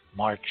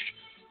 March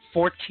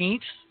 14th,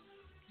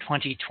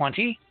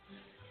 2020.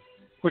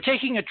 We're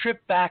taking a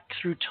trip back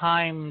through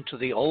time to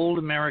the old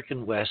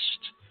American West,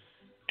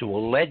 to a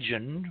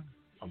legend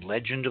of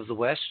the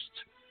West,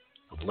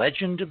 the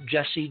legend of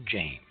Jesse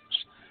James.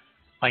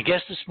 My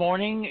guest this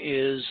morning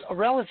is a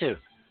relative,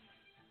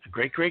 a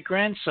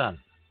great-great-grandson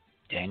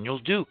Daniel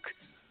Duke,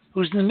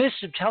 who's in the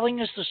midst of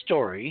telling us the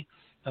story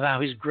of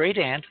how his great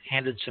aunt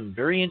handed some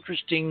very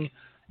interesting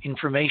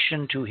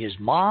information to his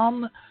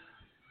mom.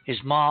 His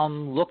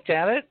mom looked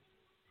at it,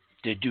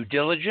 did due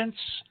diligence,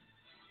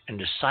 and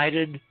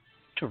decided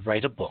to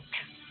write a book.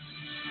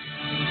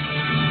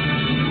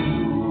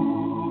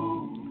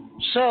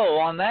 So,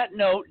 on that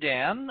note,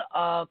 Dan,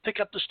 pick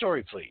up the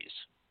story, please.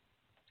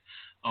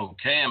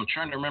 Okay, I'm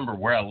trying to remember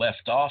where I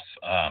left off.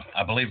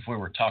 I believe we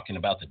were talking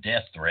about the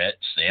death threats.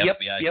 The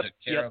FBI took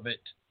care of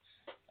it.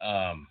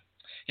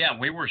 Yeah,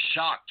 we were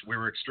shocked. We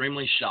were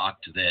extremely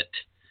shocked that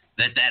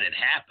had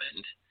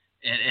happened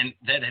and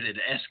that it had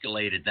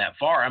escalated that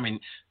far. I mean,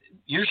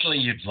 usually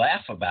you'd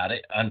laugh about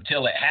it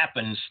until it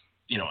happens.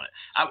 You know,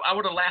 I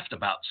would have laughed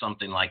about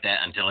something like that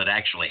until it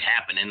actually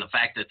happened. And the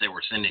fact that they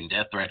were sending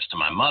death threats to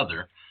my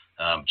mother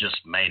just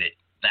made it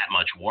that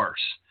much worse.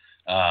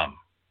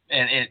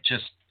 And it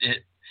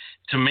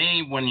to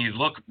me,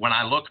 when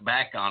I look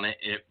back on it,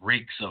 it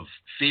reeks of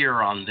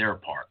fear on their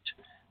part.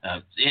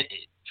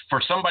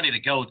 For somebody to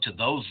go to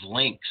those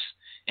lengths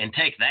and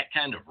take that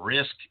kind of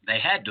risk, they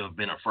had to have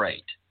been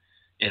afraid.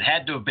 It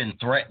had to have been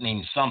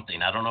threatening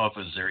something. I don't know if it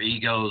was their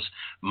egos,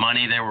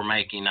 money they were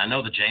making. I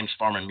know the James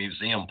Farman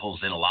Museum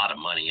pulls in a lot of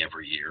money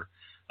every year.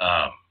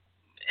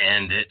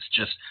 And it's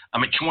just, I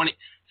mean,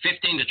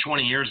 15 to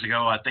 20 years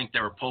ago, I think they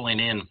were pulling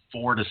in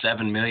 $4 to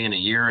 $7 million a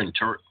year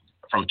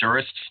from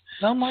tourists.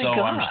 Oh my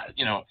God!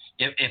 You know,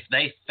 if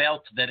they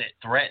felt that it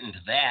threatened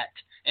that,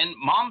 and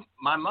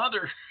my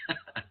mother,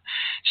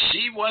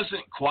 she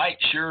wasn't quite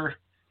sure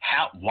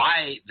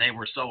why they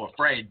were so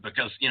afraid,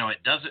 because you know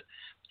it doesn't,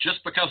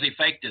 just because he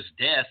faked his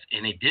death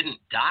and he didn't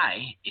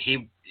die,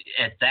 in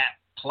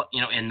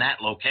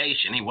that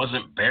location, he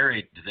wasn't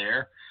buried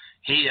there.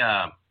 He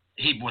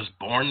was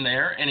born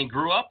there and he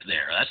grew up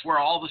there. That's where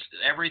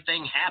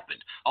everything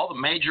happened. All the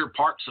major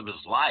parts of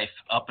his life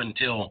up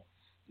until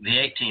the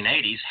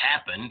 1880s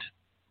happened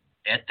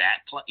at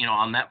that,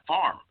 on that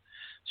farm.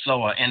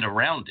 So, and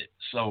around it.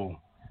 So,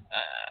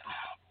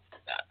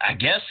 I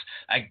guess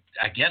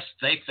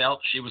they felt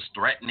she was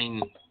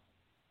threatening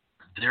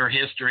their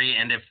history.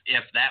 And if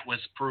that was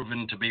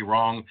proven to be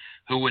wrong,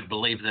 who would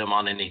believe them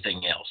on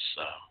anything else?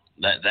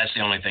 That's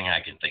the only thing I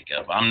can think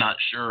of. I'm not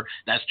sure.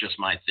 That's just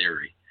my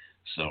theory.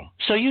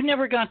 So you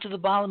never got to the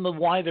bottom of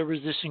why there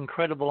was this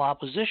incredible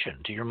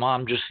opposition to your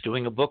mom just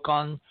doing a book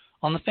on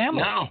the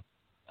family? No,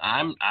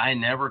 I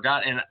never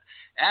got. And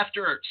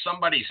after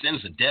somebody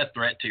sends a death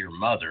threat to your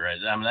mother,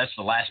 I mean, that's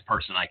the last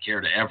person I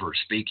care to ever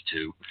speak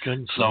to.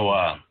 Good. So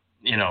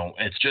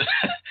it's just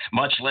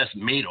much less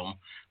meet them.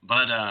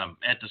 But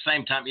at the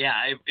same time, yeah,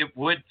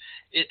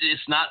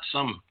 it's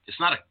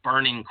not a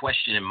burning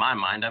question in my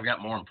mind. I've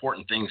got more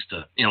important things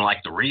to,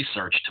 like the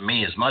research to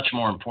me is much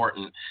more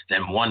important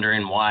than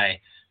wondering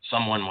why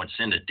someone would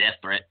send a death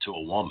threat to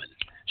a woman.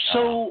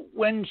 So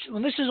when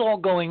this is all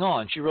going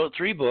on, she wrote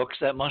 3 books.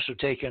 That must have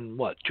taken,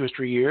 2 or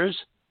 3 years?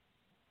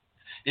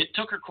 It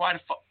took her quite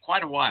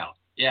a while.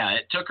 Yeah,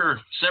 it took her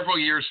several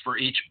years for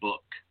each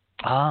book.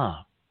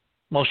 Ah,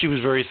 well, she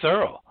was very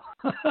thorough.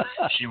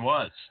 She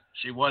was,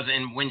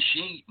 and when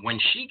she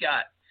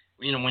got,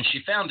 when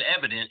she found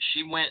evidence,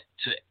 she went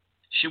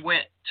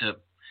to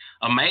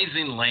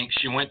amazing lengths.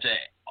 She went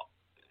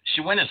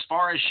as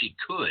far as she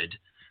could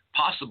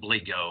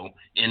possibly go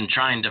in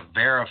trying to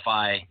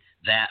verify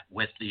that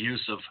with the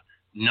use of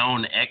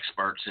known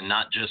experts, and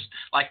not just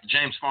like the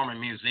James Farman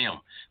Museum.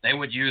 They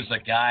would use a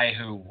guy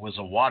who was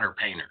a water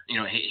painter.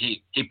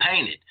 He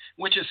painted,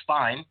 which is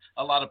fine.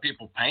 A lot of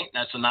people paint.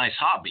 That's a nice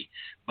hobby.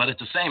 But at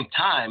the same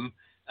time,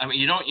 I mean,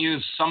 you don't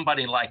use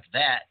somebody like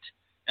that.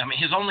 I mean,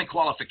 his only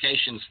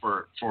qualifications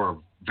for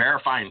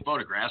verifying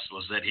photographs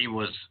was that he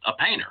was a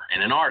painter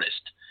and an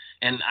artist.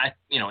 And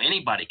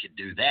anybody could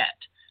do that.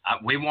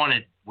 We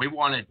wanted. Wait.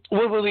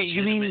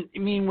 You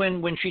mean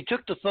when she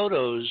took the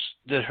photos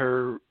that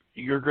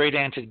your great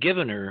aunt had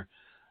given her,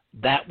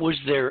 that was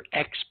their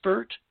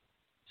expert?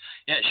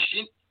 Yeah,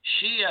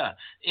 she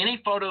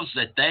any photos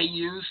that they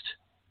used,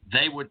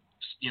 they would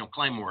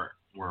claim were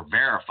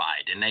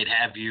verified, and they'd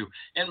have you.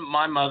 And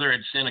my mother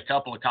had sent a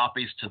couple of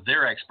copies to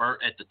their expert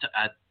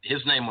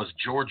his name was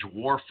George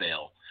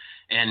Warfel,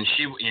 and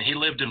he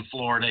lived in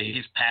Florida.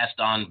 He's passed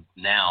on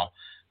now,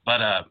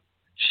 but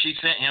she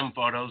sent him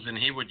photos, and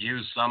he would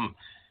use some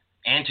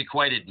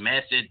antiquated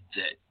method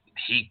that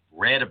he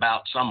read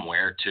about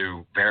somewhere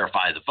to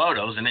verify the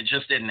photos, and it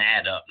just didn't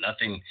add up.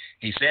 Nothing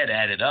he said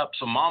added up.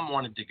 So Mom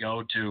wanted to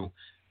go to,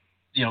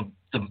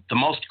 the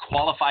most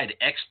qualified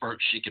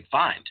experts she could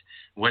find,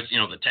 with,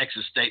 the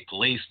Texas State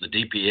Police, the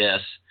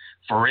DPS,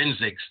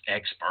 forensics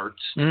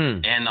experts,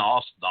 and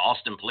the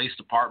Austin Police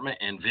Department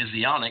and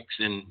Visionics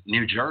in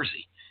New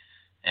Jersey.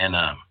 And,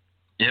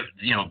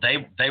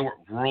 they were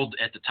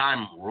at the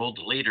time world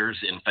leaders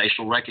in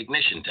facial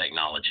recognition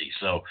technology.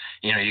 So,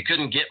 you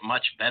couldn't get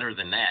much better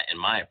than that, in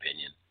my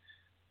opinion.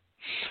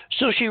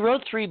 So she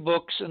wrote 3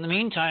 books. In the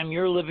meantime,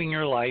 you're living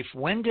your life.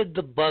 When did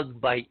the bug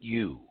bite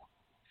you?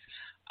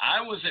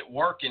 I was at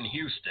work in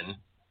Houston,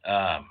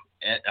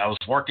 I was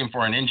working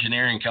for an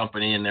engineering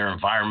company in their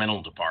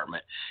environmental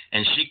department,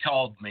 and she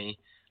called me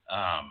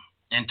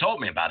and told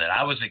me about it.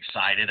 I was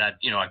excited.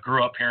 I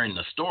grew up hearing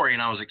the story,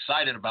 and I was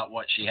excited about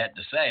what she had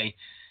to say,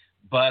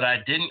 but I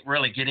didn't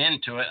really get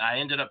into it. I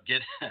ended up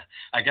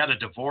I got a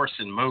divorce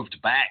and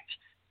moved back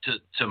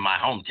to my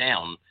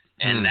hometown,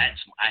 and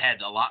I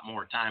had a lot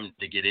more time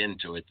to get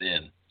into it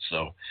then.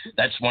 So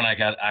that's when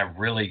I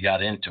really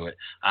got into it.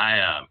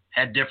 I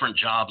had different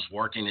jobs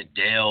working at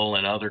Dell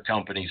and other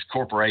companies,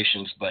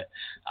 corporations, but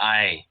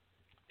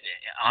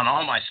on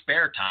all my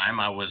spare time,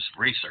 I was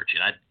researching.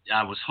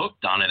 I was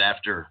hooked on it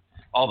after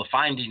all the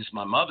findings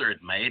my mother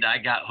had made. I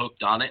got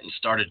hooked on it and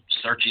started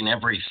searching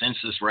every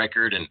census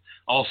record and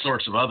all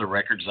sorts of other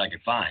records I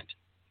could find.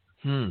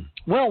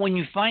 Well, when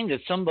you find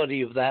that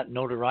somebody of that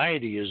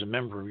notoriety is a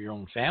member of your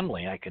own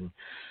family, I can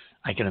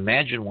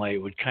imagine why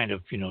it would kind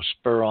of,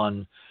 spur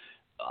on.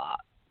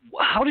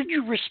 How did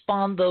you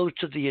respond, though,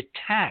 to the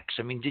attacks?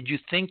 I mean, did you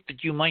think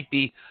that you might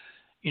be,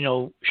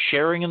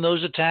 sharing in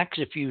those attacks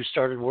if you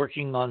started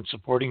working on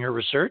supporting her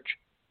research?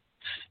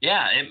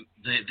 Yeah,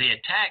 the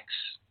attacks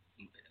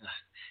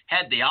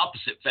had the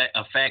opposite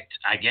effect,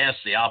 I guess,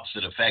 the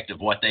opposite effect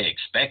of what they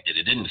expected.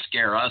 It didn't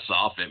scare us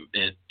off.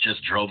 It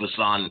just drove us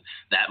on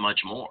that much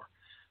more.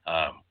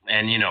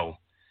 And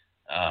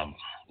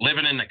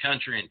living in the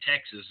country in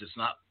Texas, it's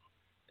not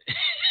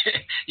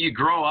 – you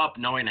grow up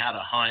knowing how to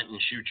hunt and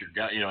shoot your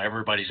gun.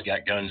 Everybody's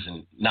got guns,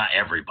 and not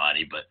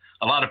everybody, but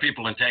a lot of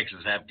people in Texas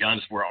have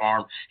guns, were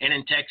armed. And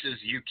in Texas,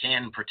 you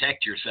can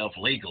protect yourself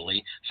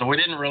legally. So we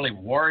didn't really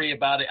worry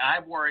about it. I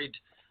worried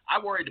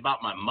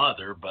about my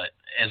mother, but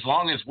as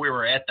long as we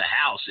were at the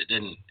house,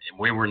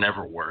 we were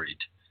never worried.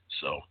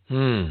 So,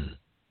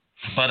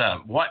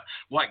 But what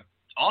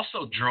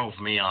also drove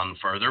me on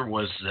further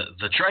was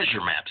the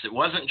treasure maps. It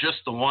wasn't just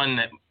the one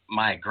that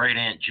my great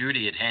aunt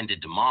Judy had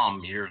handed to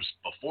Mom years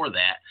before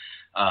that.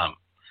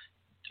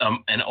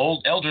 An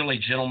old elderly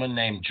gentleman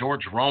named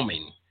George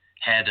Roaming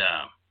had,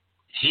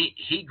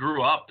 he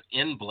grew up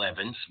in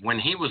Blevins. When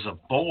he was a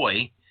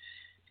boy,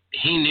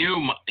 he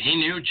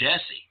knew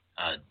Jesse.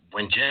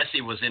 When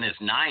Jesse was in his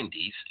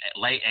 90s,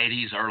 late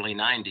 80s, early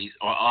 90s,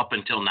 or up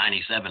until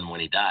 97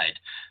 when he died,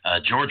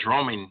 George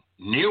Roaming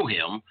knew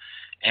him,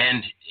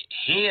 and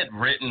he had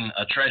written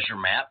a treasure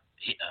map.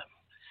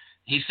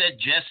 He said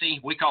Jesse,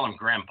 we call him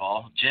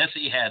Grandpa,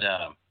 Jesse had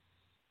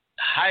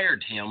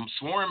hired him,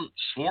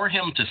 swore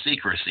him to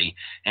secrecy,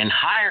 and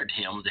hired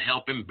him to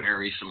help him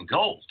bury some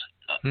gold,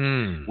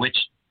 which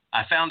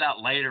I found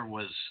out later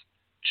was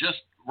just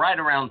right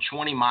around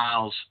 20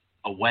 miles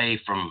away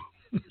from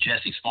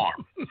Jesse's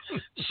farm.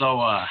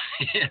 So,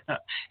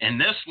 and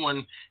this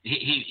one,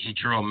 he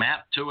drew a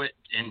map to it,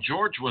 and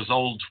George was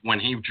old when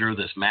he drew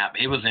this map.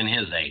 He was in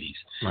his 80s.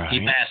 Right. He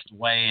passed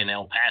away in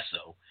El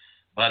Paso,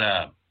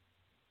 but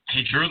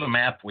he drew the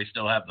map. We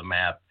still have the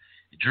map.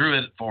 He drew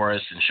it for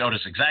us and showed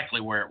us exactly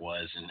where it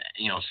was, and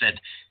said,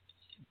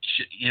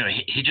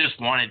 he just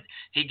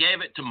he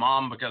gave it to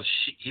Mom because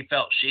he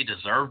felt she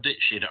deserved it.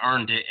 She'd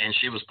earned it, and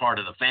she was part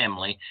of the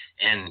family,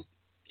 and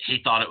he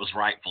thought it was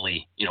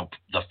rightfully,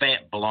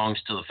 belongs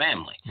to the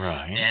family.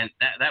 Right. And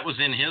that was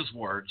in his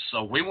words.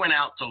 So we went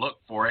out to look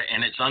for it,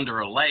 and it's under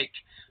a lake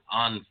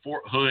on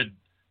Fort Hood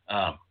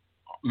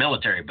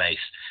military base.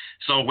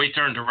 So we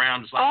turned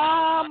around. It's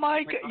like,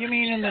 Mike, you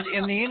mean in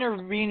the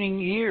intervening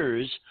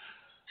years?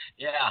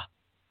 Yeah.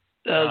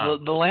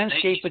 The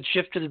landscape had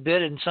shifted a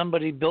bit, and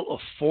somebody built a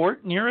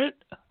fort near it?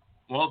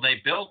 Well,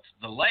 they built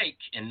the lake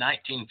in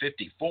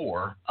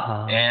 1954,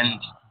 and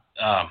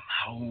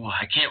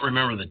I can't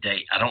remember the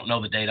date. I don't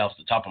know the date off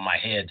the top of my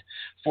head.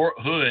 Fort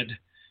Hood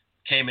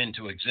came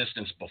into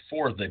existence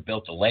before they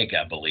built the lake,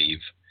 I believe.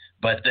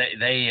 But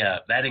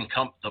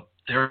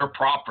their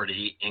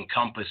property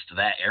encompassed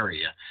that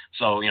area.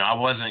 So I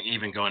wasn't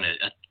even going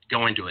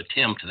to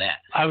attempt that.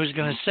 I was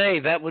going to say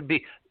that would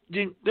be.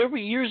 There were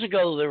years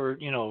ago. There were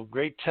a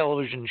great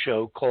television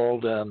show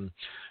called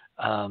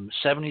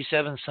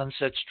 77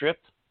 Sunset Strip.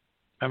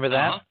 Remember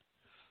that? Uh-huh.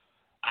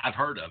 I've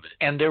heard of it.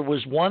 And there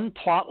was one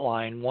plot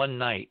line one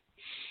night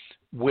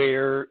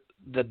where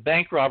the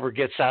bank robber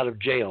gets out of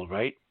jail,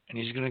 right? And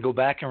he's going to go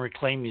back and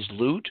reclaim his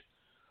loot.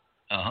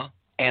 Uh-huh.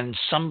 And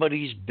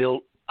somebody's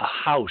built a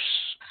house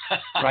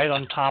right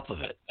on top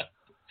of it.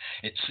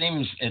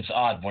 It's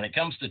odd. When it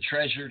comes to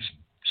treasures,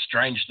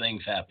 strange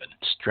things happen.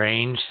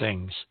 Strange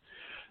things.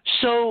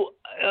 So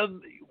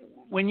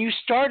when you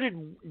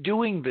started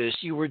doing this,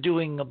 you were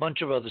doing a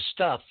bunch of other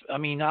stuff. I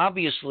mean,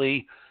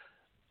 obviously,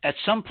 at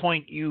some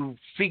point you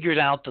figured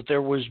out that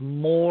there was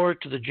more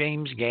to the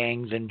James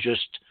gang than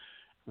just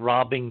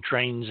robbing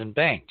trains and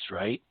banks,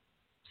 right?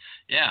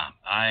 Yeah,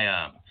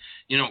 I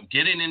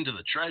getting into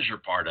the treasure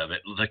part of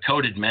it, the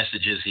coded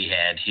messages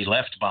he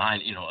left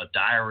behind, a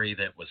diary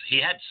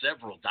he had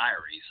several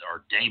diaries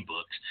or day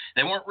books.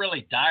 They weren't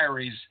really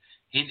diaries.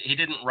 He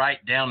didn't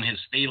write down his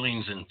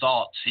feelings and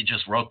thoughts. He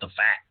just wrote the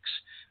facts.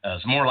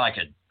 It's more like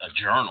a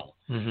journal.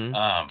 Mm-hmm.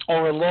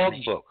 Or a log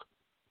book.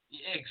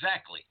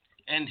 Exactly.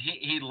 And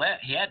he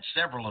had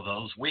several of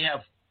those. We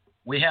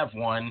have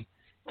one,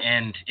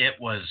 and it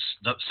was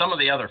some of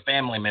the other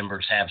family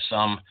members have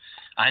some.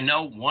 I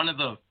know one of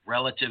the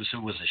relatives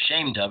who was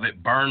ashamed of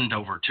it burned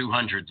over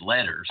 200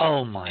 letters.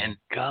 Oh my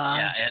God!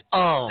 Yeah, that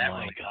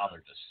really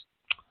bothered us.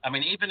 I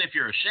mean, even if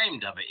you're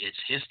ashamed of it, it's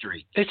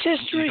history. It's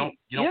history.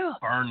 You don't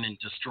burn and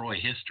destroy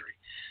history.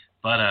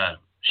 But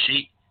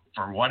she,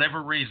 for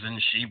whatever reason,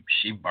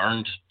 she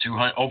burned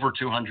over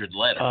 200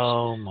 letters.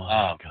 Oh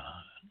my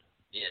God!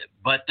 Yeah,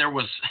 but there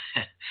was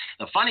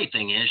the funny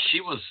thing is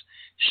she was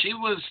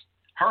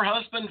her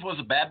husband was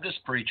a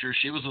Baptist preacher.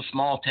 She was a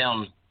small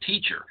town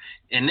teacher,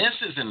 and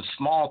this is in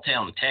small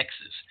town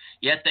Texas.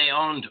 Yet they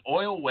owned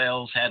oil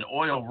wells, had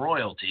oil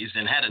royalties,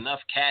 and had enough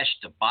cash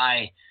to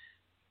buy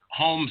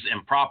homes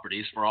and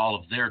properties for all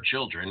of their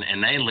children,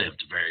 and they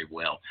lived very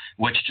well,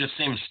 which just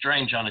seems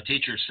strange on a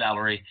teacher's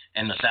salary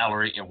and the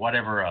salary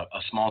whatever a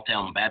small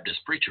town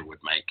Baptist preacher would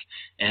make.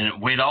 And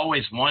we'd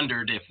always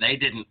wondered if they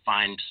didn't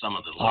find some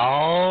of the letters.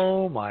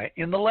 Oh my,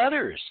 in the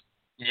letters.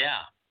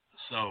 Yeah.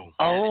 So.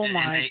 Oh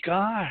my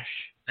gosh.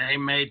 They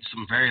made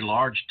some very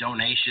large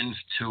donations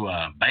to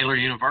Baylor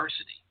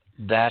University.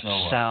 That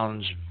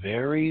sounds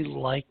very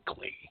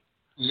likely.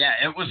 Yeah,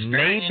 it was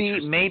very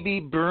interesting. Maybe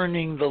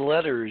burning the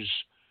letters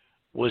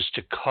was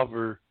to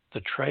cover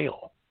the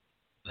trail.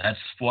 That's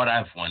what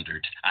I've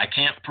wondered. I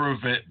can't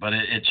prove it, but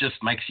it just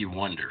makes you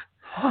wonder.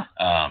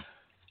 Huh.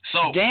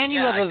 So Dan, you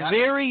have a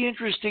very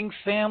interesting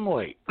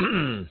family.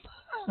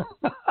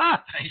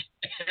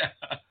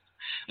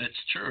 That's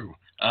true.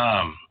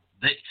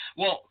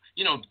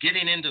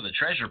 Getting into the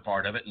treasure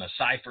part of it and the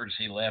ciphers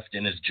he left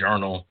in his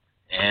journal.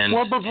 And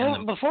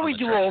before we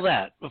do all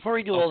that,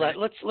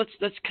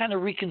 let's kind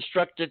of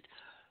reconstruct it,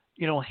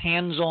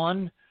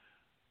 hands-on.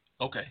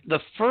 Okay. The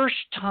first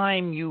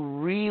time you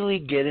really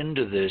get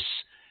into this,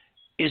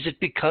 is it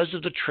because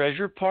of the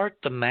treasure part,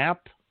 the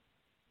map?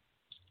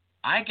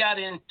 I got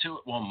into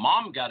it. Well,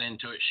 Mom got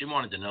into it. She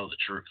wanted to know the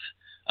truth.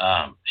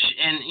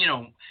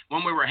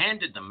 When we were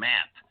handed the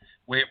map,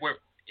 it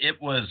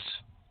was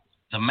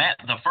the map.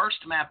 The first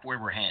map we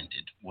were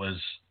handed was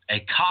a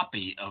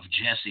copy of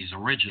Jesse's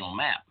original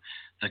map.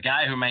 The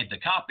guy who made the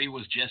copy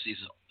was Jesse's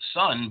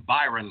son,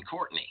 Byron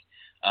Courtney.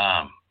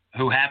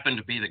 Who happened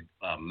to be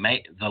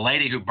the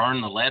lady who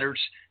burned the letters.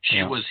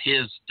 She was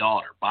his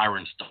daughter,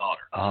 Byron's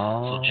daughter.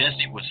 Oh. So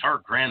Jesse was her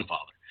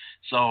grandfather.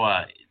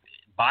 So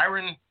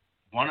Byron,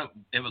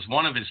 it was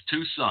one of his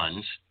two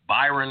sons.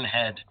 Byron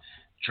had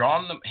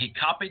drawn them. He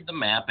copied the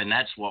map, and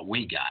that's what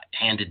we got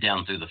handed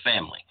down through the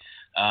family.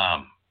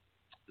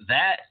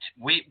 That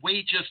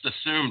we just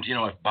assumed,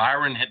 if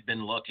Byron had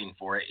been looking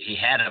for it, he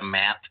had a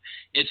map.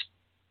 It's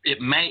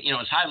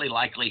highly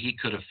likely he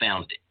could have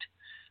found it.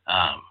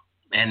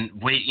 And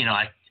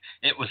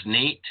it was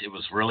neat. It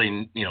was really,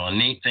 a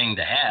neat thing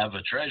to have,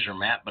 a treasure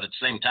map. But at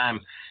the same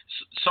time,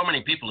 so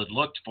many people had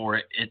looked for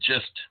it. It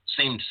just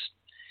seemed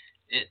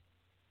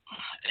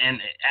and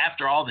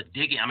after all the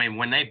digging,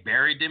 when they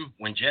buried him,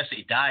 when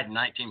Jesse died in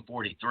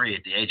 1943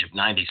 at the age of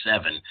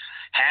 97,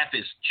 half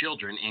his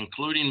children,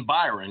 including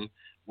Byron,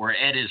 were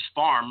at his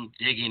farm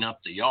digging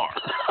up the yard.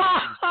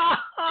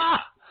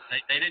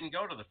 They didn't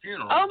go to the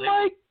funeral. Oh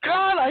my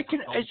God!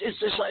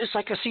 It's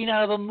like a scene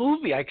out of a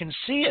movie. I can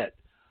see it.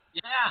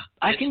 Yeah,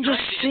 I can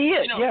just see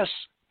it. Yes.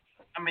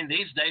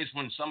 These days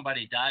when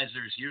somebody dies,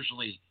 there's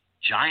usually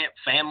giant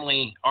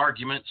family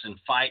arguments and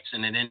fights,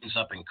 and it ends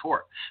up in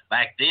court.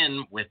 Back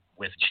then, with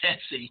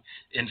Jesse,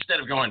 instead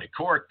of going to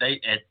court,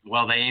 they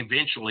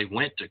eventually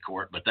went to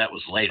court, but that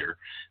was later.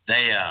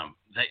 They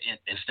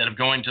instead of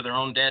going to their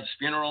own dad's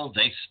funeral,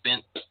 they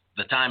spent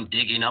the time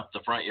digging up the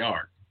front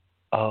yard.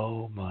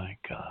 Oh my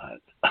God.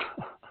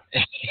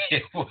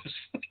 It was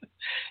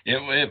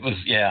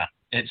yeah.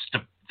 It's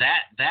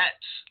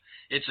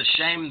a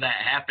shame that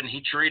happened.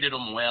 He treated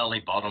them well.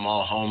 He bought them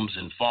all homes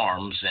and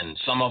farms, and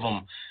some of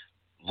them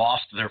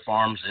lost their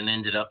farms and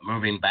ended up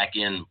moving back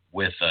in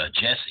with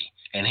Jesse,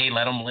 and he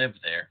let them live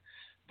there.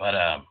 But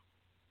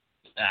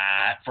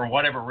for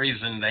whatever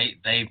reason,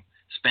 they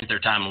spent their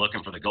time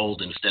looking for the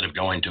gold instead of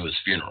going to his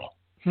funeral.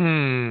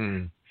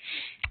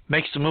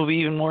 Makes the movie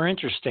even more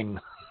interesting.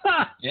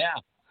 Yeah.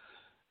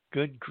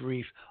 Good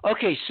grief.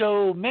 Okay,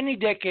 so many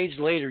decades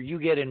later, you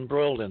get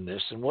embroiled in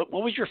this, and what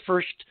was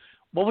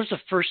the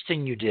first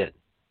thing you did?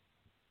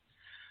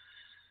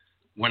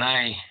 When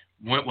I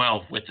went,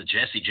 with the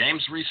Jesse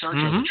James research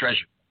or the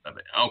treasure of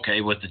it?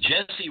 Okay, with the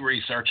Jesse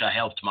research, I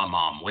helped my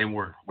mom. We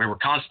were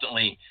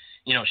constantly,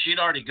 she'd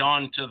already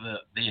gone to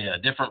the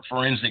different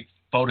forensic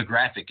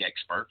photographic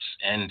experts,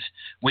 and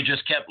we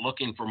just kept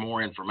looking for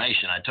more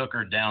information. I took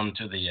her down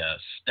to the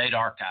state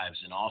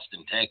archives in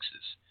Austin,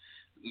 Texas,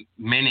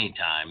 many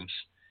times,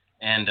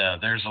 and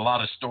there's a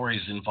lot of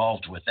stories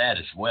involved with that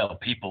as well.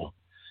 People,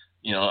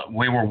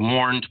 we were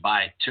warned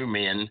by two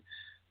men,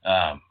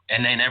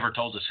 and they never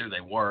told us who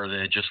they were.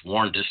 They just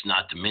warned us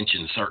not to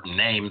mention certain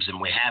names, and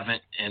we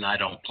haven't, and I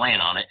don't plan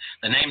on it.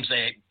 The names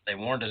they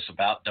warned us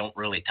about don't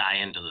really tie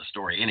into the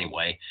story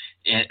anyway.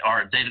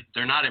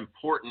 They're not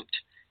important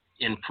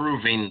in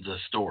proving the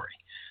story.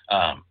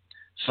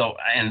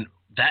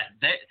 that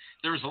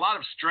there was a lot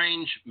of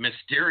strange,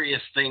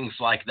 mysterious things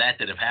like that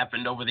have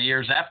happened over the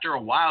years. After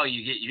a while,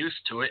 you get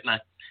used to it, and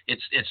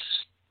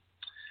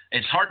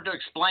it's hard to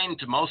explain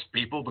to most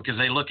people because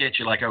they look at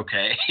you like,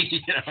 okay,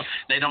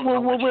 they don't know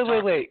what you're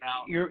talking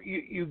about.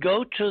 You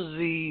go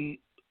to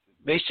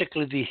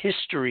basically the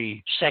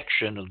history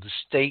section of the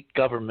state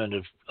government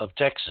of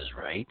Texas,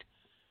 right?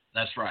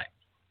 That's right.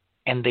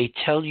 And they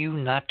tell you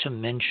not to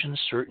mention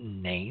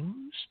certain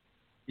names?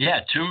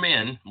 Yeah, two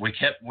men.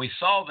 We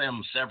saw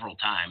them several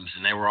times,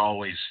 and they were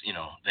always,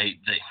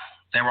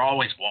 they were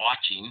always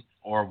watching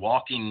or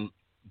walking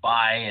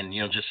by and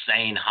just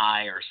saying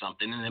hi or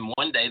something. And then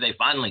one day they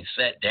finally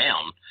sat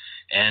down,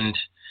 and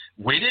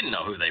we didn't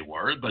know who they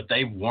were, but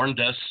they warned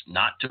us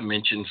not to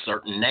mention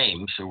certain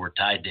names who were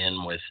tied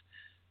in with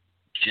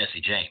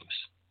Jesse James.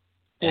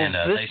 Well, and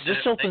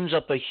this opens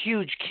up a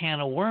huge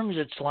can of worms.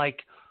 It's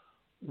like,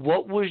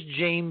 what was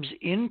James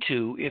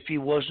into if he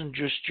wasn't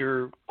just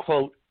your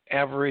quote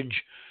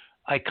average,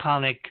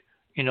 iconic,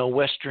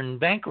 Western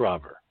bank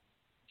robber?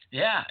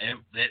 Yeah,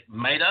 it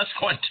made us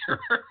wonder.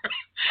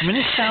 I mean,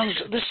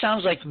 this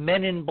sounds like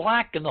Men in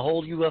Black and the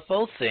whole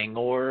UFO thing,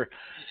 or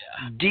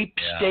deep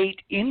state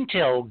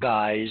intel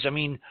guys. I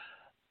mean,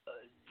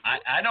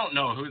 I don't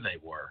know who they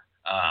were.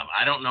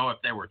 I don't know if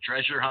they were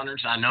treasure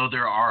hunters. I know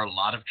there are a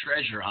lot of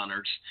treasure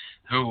hunters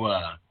who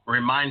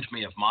remind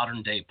me of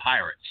modern day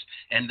pirates,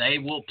 and they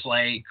will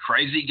play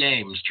crazy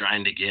games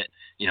trying to get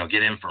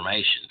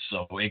information.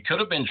 So it could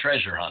have been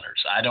treasure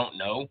hunters. I don't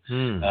know,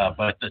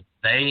 but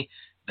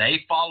they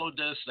followed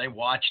us, they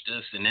watched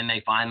us, and then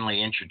they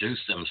finally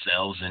introduced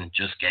themselves and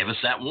just gave us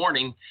that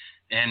warning.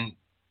 And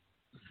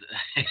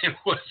it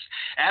was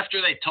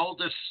after they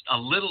told us a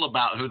little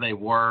about who they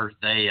were,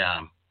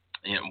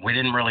 we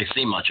didn't really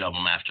see much of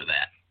them after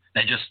that.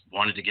 They just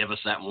wanted to give us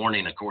that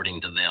warning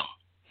according to them.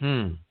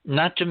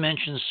 Not to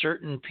mention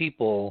certain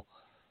people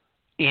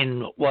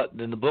in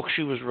the book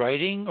she was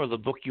writing, or the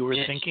book you were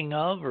thinking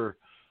of, or?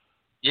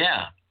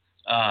 Yeah.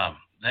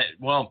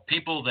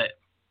 People that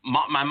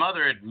my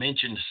mother had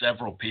mentioned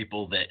several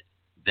people that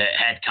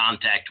had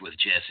contact with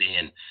Jesse,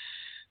 and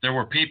there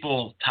were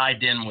people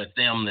tied in with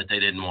them that they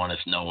didn't want us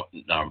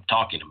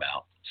talking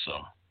about.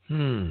 So.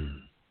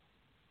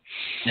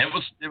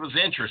 It was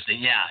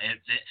interesting, yeah.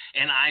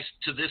 And I,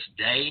 to this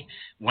day,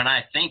 when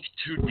I think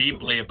too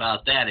deeply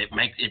about that, it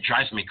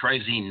drives me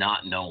crazy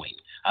not knowing.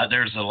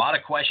 There's a lot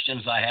of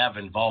questions I have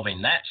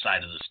involving that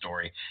side of the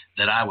story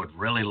that I would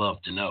really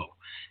love to know.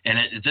 And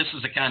this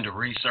is the kind of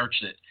research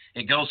that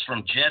it goes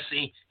from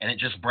Jesse, and it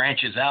just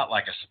branches out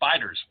like a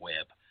spider's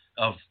web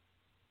of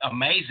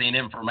amazing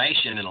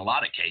information in a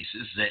lot of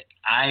cases that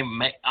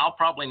I'll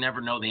probably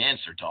never know the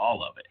answer to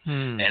all of it.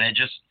 And it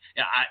just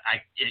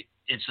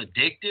it's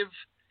addictive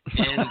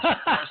and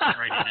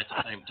frustrating at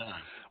the same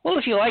time. Well,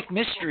 if you like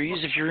mysteries,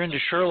 if you're into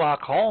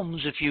Sherlock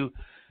Holmes,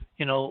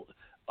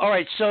 all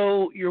right,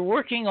 so you're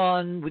working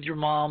with your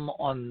mom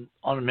on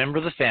a member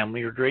of the family,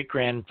 your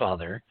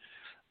great-grandfather,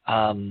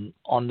 on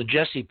the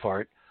Jesse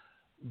part.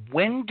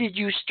 When did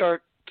you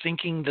start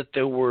thinking that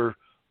there were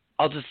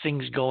other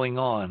things going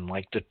on,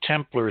 like the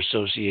Templar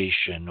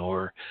Association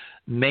or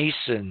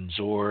Masons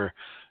or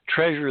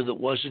treasure that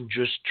wasn't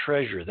just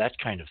treasure, that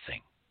kind of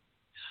thing?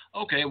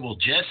 Okay, well,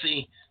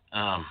 Jesse,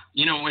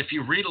 if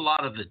you read a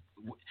lot of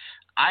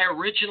I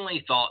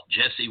originally thought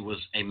Jesse was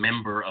a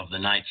member of the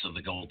Knights of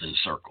the Golden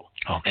Circle.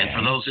 Okay. And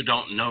for those who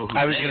don't know who they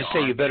are. I was going to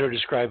say, you better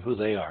describe who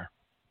they are.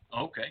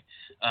 Okay.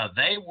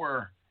 They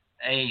were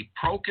a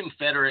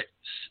pro-Confederate,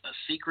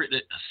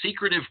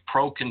 secretive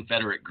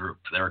pro-Confederate group.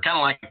 They were kind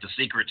of like the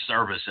Secret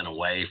Service in a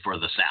way for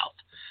the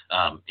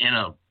South. In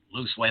a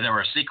loose way, they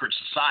were a secret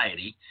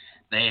society.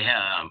 They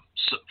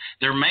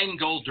their main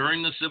goal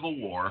during the Civil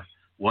War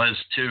was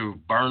to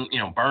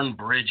burn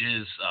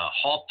bridges,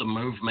 halt the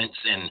movements,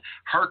 and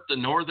hurt the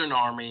Northern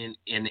Army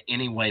in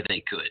any way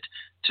they could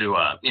to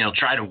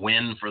try to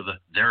win for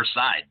their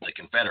side, the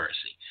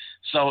Confederacy.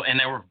 So, and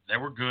they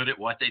were good at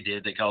what they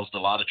did. They caused a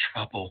lot of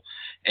trouble,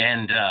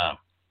 and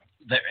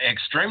they're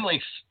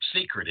extremely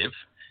secretive.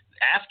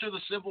 After the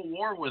Civil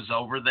War was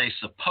over, they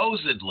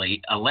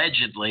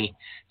allegedly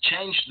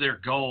changed their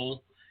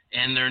goal,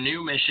 and their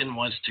new mission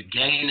was to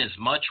gain as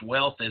much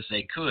wealth as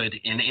they could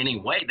in any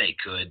way they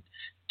could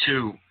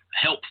to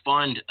help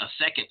fund a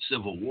second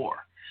Civil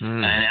War.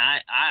 And I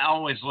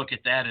always look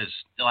at that as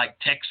like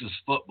Texas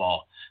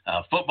football.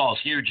 Football's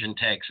huge in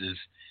Texas,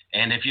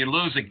 and if you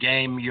lose a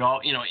game,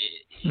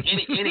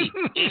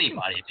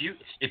 anybody,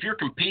 if you're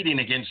competing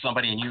against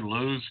somebody and you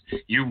lose,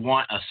 you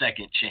want a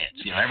second chance.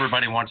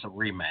 Everybody wants a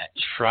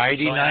rematch.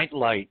 Friday Night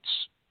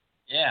Lights.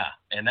 Yeah,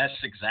 and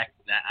that's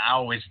exactly. I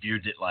always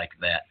viewed it like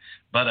that.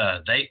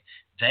 But they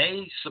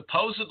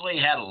supposedly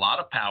had a lot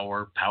of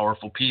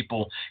powerful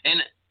people,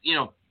 and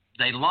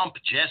they lump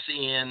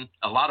Jesse in.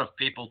 A lot of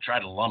people try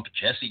to lump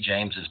Jesse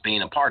James as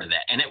being a part of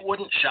that, and it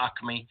wouldn't shock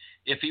me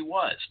if he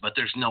was, but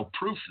there's no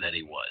proof that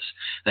he was.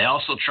 They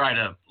also try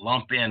to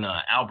lump in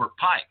Albert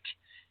Pike,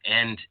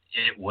 and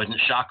it wouldn't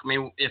shock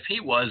me if he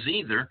was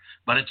either,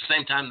 but at the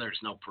same time, there's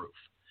no proof.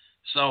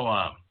 So,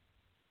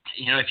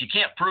 if you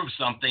can't prove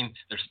something,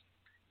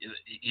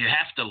 you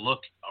have to look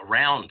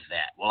around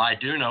that. Well, I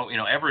do know,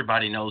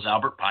 everybody knows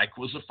Albert Pike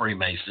was a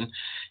Freemason,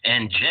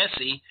 and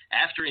Jesse,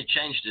 after he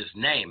changed his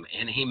name,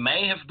 and he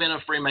may have been a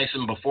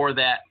Freemason before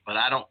that, but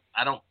I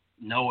don't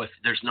know if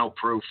there's no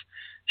proof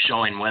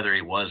showing whether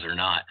he was or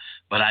not.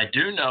 But I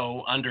do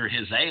know under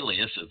his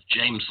alias of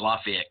James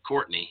Lafayette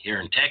Courtney here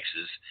in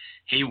Texas,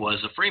 he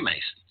was a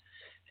Freemason.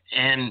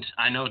 And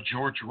I know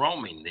George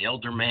Roming, the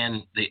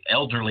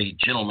elderly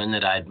gentleman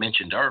that I had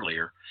mentioned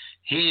earlier,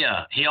 he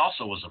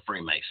also was a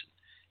Freemason,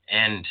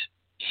 and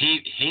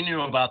he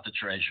knew about the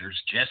treasures.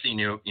 Jesse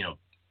knew,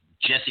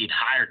 Jesse had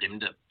hired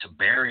him to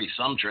bury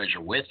some treasure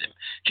with him.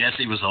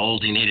 Jesse was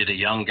old; he needed a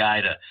young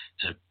guy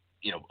to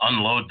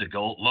unload the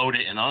gold, load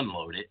it and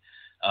unload it.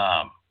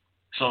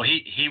 So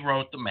he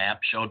wrote the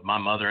map, showed my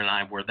mother and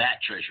I where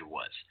that treasure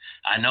was.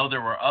 I know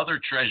there were other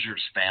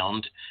treasures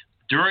found.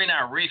 During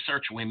our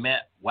research, we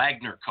met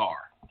Wagner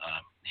Carr.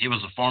 He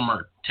was a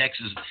former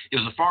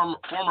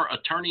former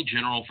attorney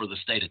general for the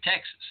state of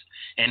Texas,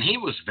 and he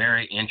was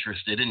very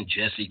interested in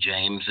Jesse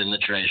James and the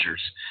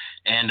treasures.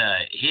 And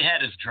he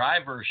had his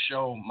driver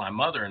show my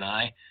mother and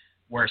I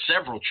where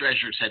several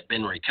treasures had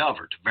been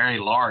recovered, very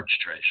large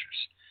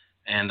treasures.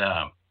 And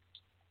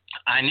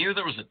I knew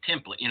there was a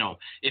template.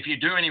 If you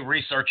do any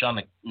research on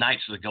the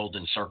Knights of the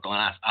Golden Circle,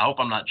 and I hope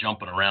I'm not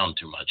jumping around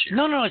too much here.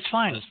 No, it's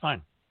fine. It's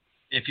fine.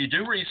 If you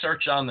do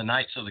research on the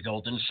Knights of the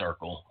Golden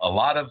Circle, a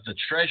lot of the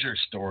treasure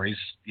stories,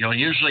 you'll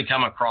usually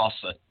come across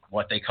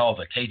what they call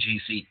the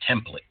KGC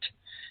template.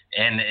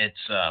 And it's,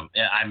 I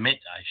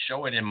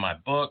show it in my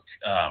book.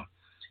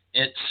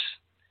 It's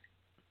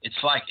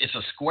like, it's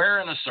a square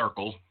and a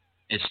circle.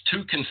 It's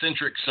two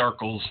concentric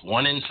circles,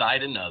 one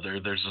inside another.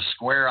 There's a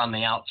square on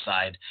the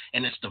outside,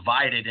 and it's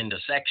divided into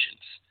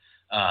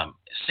sections,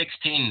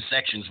 16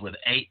 sections with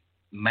 8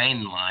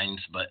 main lines,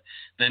 but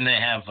then they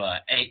have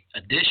 8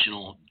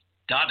 additional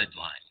dotted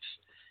lines,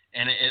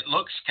 and it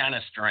looks kind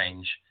of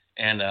strange.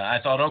 And I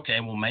thought, okay,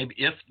 well, maybe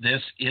if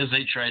this is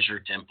a treasure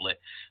template,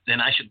 then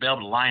I should be able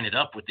to line it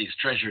up with these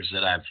treasures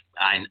that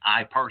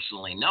I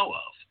personally know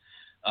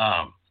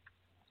of.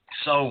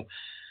 So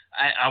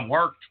I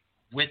worked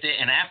with it,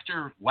 and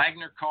after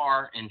Wagner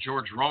Carr and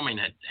George Roming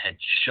had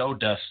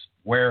showed us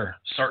where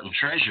certain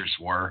treasures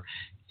were,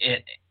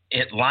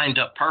 it lined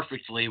up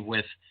perfectly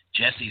with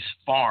Jesse's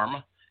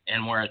farm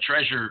and where a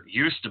treasure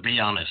used to be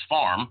on his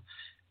farm.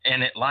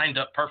 And it lined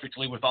up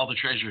perfectly with all the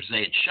treasures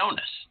they had shown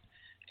us.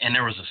 And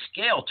there was a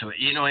scale to it.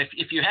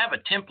 If you have a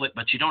template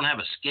but you don't have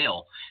a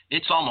scale,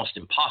 it's almost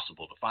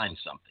impossible to find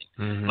something.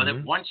 Mm-hmm.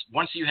 But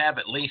once you have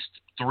at least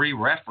 3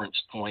 reference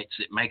points,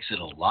 it makes it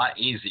a lot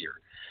easier.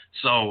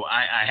 So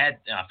I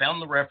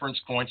found the reference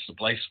points, the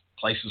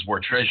places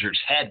where treasures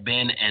had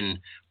been, and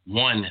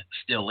one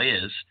still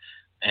is.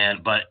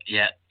 But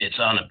yet it's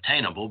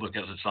unobtainable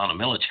because it's on a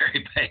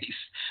military base.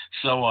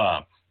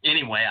 So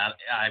anyway,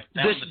 I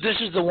found this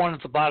is the one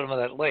at the bottom of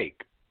that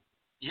lake.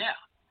 Yeah,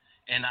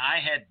 and I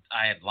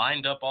had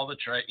lined up all the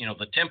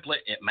the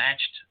template. It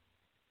matched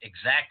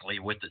exactly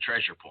with the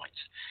treasure points,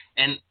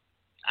 and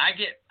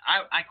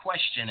I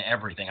question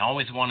everything. I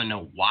always want to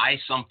know why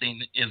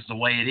something is the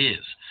way it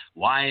is.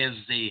 Why is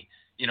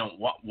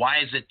why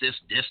is it this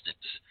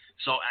distance?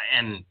 So,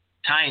 and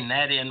tying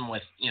that in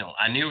with,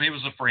 I knew he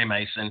was a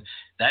Freemason.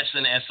 That's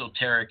an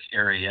esoteric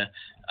area.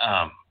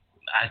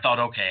 I thought,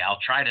 okay,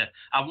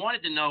 I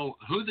wanted to know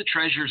who the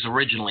treasures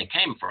originally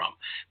came from,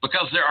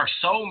 because there are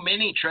so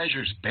many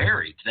treasures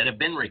buried that have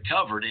been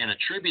recovered and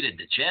attributed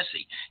to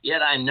Jesse.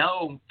 Yet I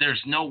know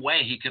there's no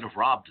way he could have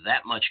robbed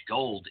that much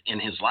gold in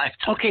his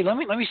lifetime. Okay, let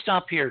me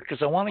stop here,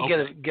 because I want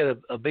to get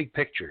a big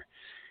picture.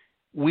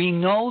 We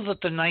know that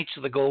the Knights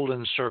of the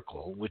Golden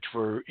Circle, which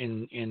were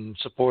in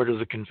support of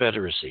the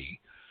Confederacy,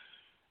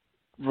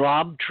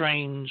 robbed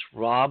trains,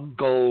 robbed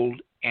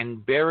gold,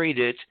 and buried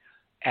it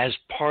as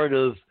part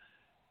of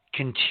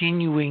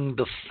continuing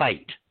the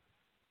fight.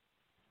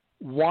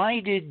 Why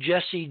did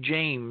Jesse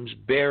James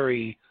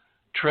bury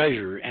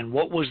treasure, and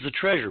what was the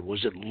treasure?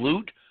 Was it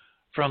loot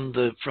from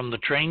the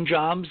train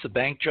jobs, the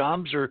bank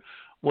jobs, or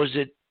was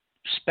it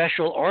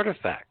special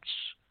artifacts,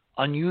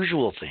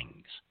 unusual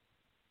things?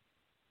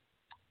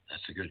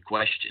 That's a good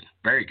question.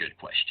 Very good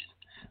question.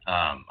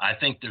 I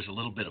think there's a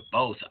little bit of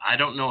both. I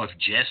don't know if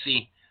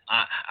Jesse,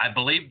 I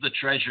believe the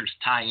treasures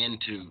tie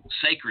into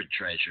sacred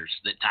treasures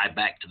that tie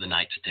back to the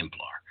Knights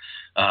Templar.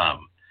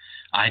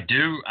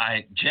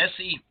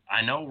 Jesse,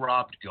 I know,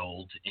 robbed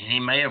gold, and he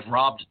may have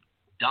robbed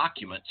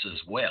documents as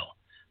well.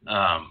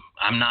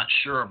 I'm not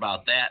sure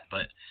about that,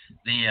 but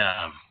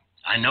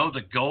I know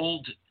the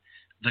gold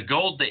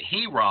that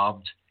he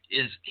robbed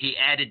he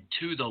added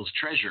to those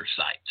treasure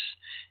sites.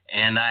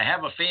 And I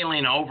have a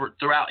feeling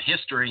throughout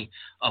history,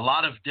 a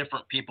lot of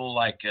different people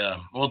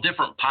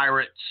different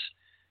pirates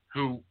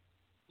who,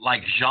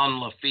 like Jean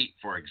Lafitte,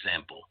 for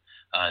example.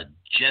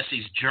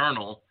 Jesse's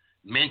journal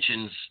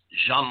mentions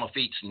Jean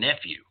Lafitte's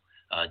nephew,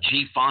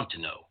 G.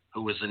 Fontenot,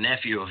 who was the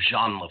nephew of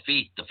Jean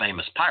Lafitte, the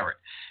famous pirate.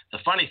 The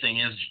funny thing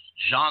is,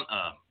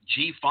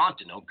 G.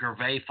 Fontenot,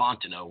 Gervais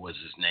Fontenot was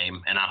his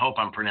name, and I hope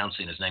I'm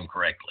pronouncing his name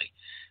correctly.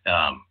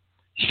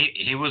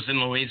 He was in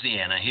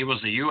Louisiana. He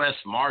was a U.S.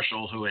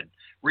 Marshal who had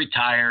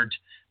retired,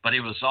 but he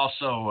was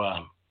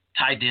also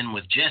tied in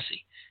with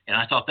Jesse. And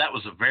I thought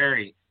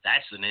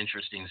that's an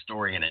interesting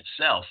story in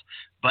itself.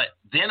 But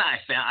then I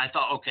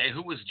thought, okay,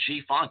 who was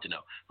G.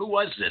 Fontenot? Who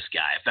was this guy?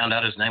 I found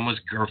out his name was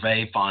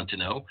Gervais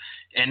Fontenot.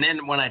 And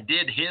then when I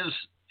did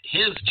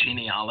his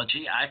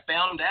genealogy, I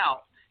found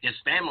out his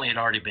family had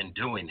already been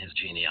doing his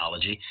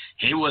genealogy.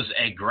 He was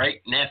a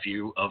great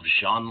nephew of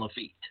Jean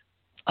Lafitte.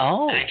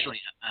 Oh.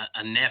 Actually,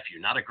 a nephew,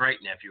 not a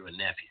great nephew, a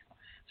nephew.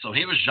 So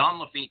he was Jean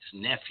Lafitte's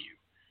nephew.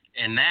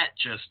 And that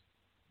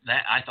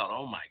I thought,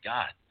 oh my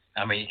God.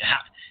 I mean,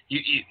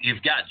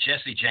 you've got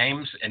Jesse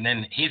James, and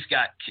then he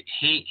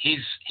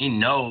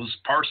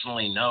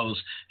personally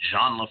knows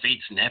Jean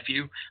Lafitte's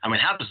nephew. I mean,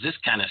 how does this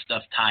kind of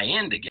stuff tie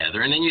in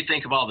together? And then you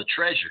think of all the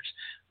treasures.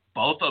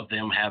 Both of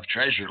them have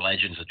treasure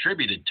legends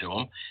attributed to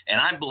them,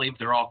 and I believe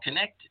they're all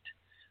connected.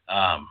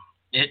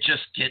 It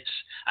just gets,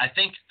 I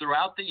think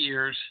throughout the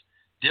years,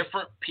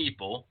 different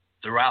people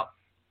throughout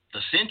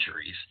the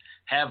centuries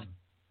have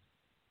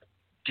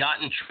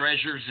gotten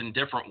treasures in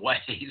different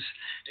ways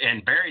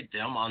and buried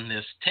them on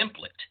this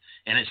template.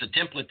 And it's a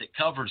template that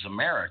covers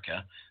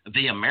America,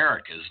 the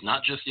Americas,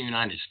 not just the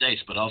United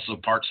States, but also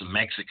parts of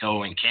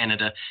Mexico and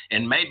Canada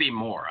and maybe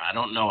more. I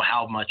don't know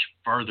how much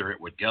further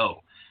it would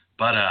go.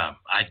 But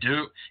I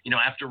do,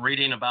 after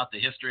reading about the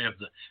history of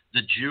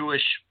the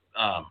Jewish,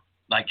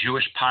 like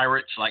Jewish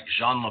pirates, like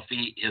Jean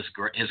Lafitte,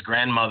 his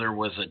grandmother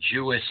was a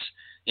Jewess,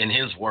 in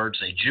his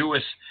words, a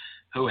Jewess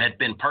who had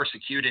been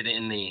persecuted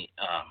in the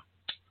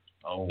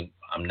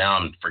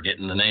I'm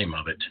forgetting the name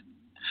of it.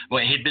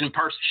 Well, she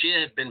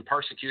had been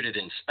persecuted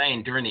in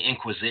Spain during the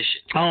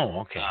Inquisition.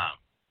 Oh, okay.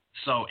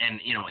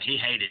 He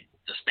hated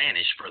the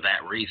Spanish for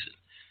that reason.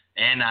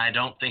 And I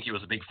don't think he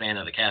was a big fan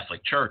of the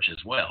Catholic Church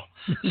as well.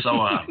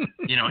 So,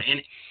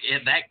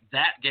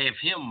 that gave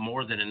him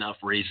more than enough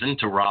reason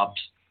to rob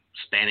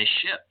Spanish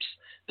ships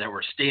that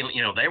were stealing.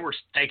 They were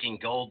taking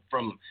gold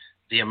from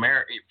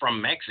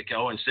from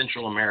Mexico and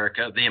Central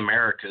America, the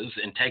Americas,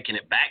 and taking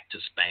it back to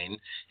Spain.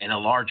 And a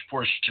large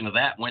portion of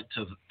that went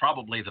to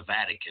probably the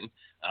Vatican.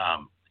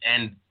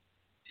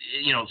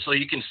 So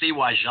you can see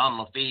why Jean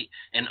Lafitte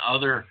and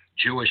other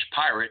Jewish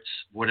pirates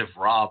would have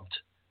robbed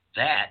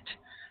that.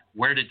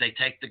 Where did they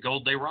take the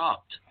gold they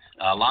robbed?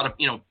 A lot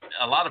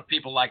of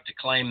people like to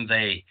claim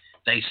they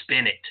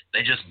spent it.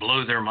 They just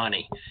blew their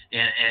money.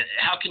 And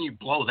how can you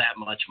blow that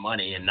much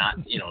money and not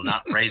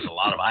raise a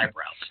lot of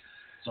eyebrows?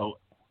 So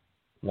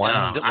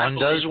one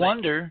does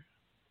wonder.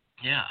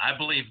 Yeah, I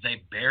believe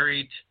they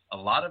buried a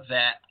lot of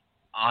that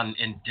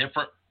in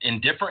different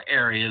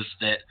areas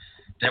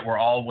that were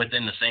all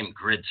within the same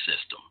grid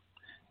system.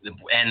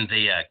 And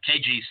the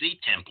KGC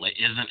template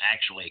isn't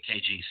actually a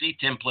KGC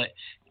template.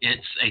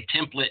 It's a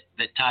template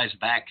that ties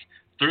back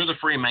through the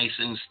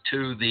Freemasons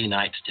to the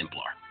Knights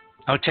Templar.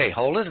 Okay,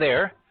 hold it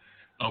there.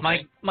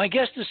 Okay. My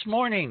guest this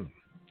morning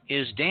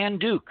is Dan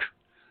Duke,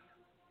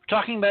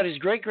 talking about his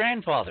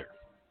great-grandfather,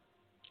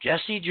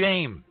 Jesse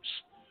James.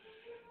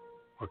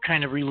 We're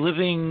kind of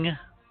reliving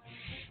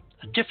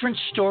a different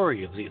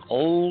story of the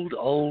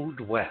old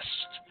West.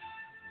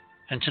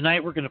 And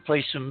tonight we're going to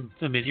play some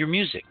familiar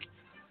music.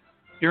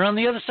 You're on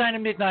the other side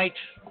of midnight.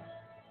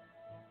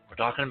 We're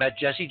talking about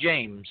Jesse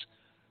James.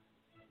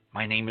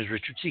 My name is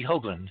Richard C.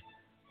 Hoagland,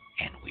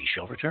 and we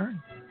shall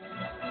return.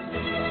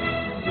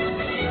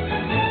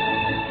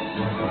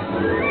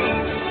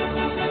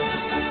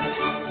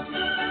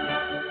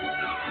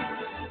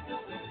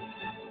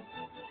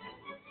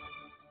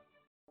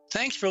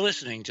 Thanks for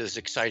listening to this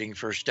exciting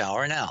first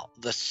hour. Now,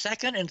 the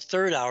second and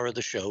third hour of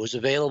the show is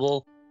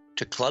available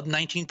to Club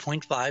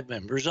 19.5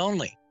 members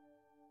only.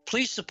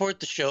 Please support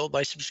the show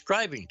by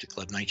subscribing to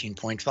Club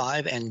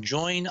 19.5 and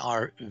join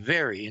our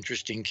very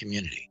interesting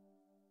community.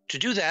 To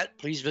do that,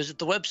 please visit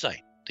the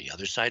website,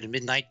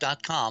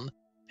 theothersideofmidnight.com,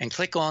 and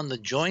click on the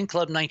Join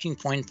Club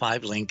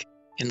 19.5 link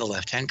in the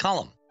left-hand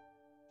column.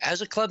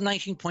 As a Club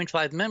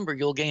 19.5 member,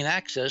 you'll gain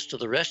access to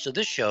the rest of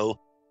this show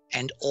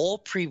and all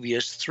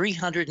previous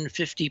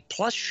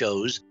 350-plus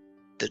shows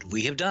that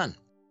we have done.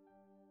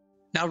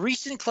 Now,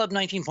 recent Club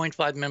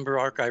 19.5 member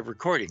archive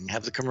recordings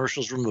have the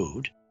commercials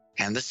removed,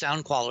 and the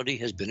sound quality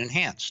has been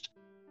enhanced.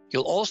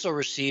 You'll also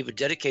receive a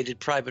dedicated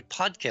private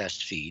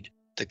podcast feed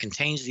that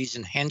contains these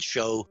enhanced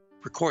show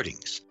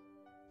recordings.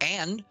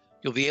 And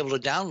you'll be able to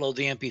download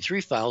the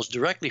MP3 files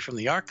directly from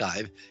the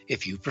archive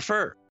if you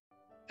prefer.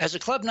 As a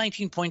Club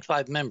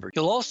 19.5 member,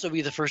 you'll also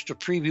be the first to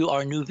preview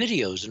our new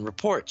videos and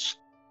reports.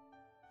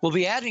 We'll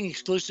be adding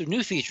exclusive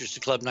new features to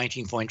Club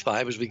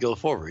 19.5 as we go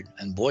forward,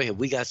 and boy, have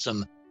we got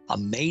some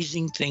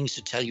amazing things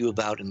to tell you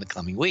about in the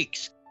coming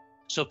weeks.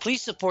 So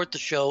please support the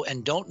show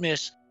and don't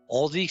miss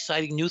all the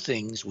exciting new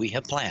things we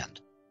have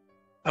planned.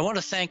 I want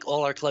to thank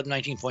all our Club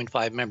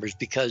 19.5 members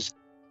because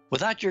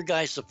without your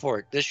guys'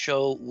 support, this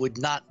show would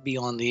not be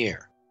on the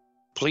air.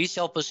 Please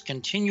help us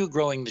continue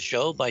growing the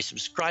show by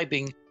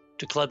subscribing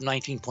to Club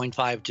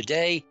 19.5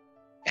 today.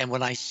 And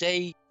when I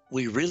say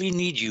we really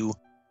need you,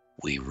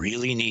 we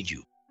really need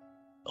you.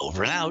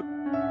 Over and out.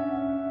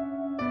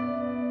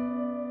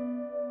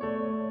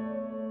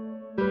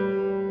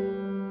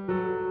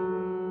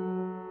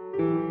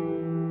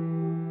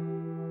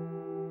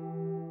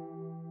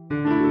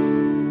 you.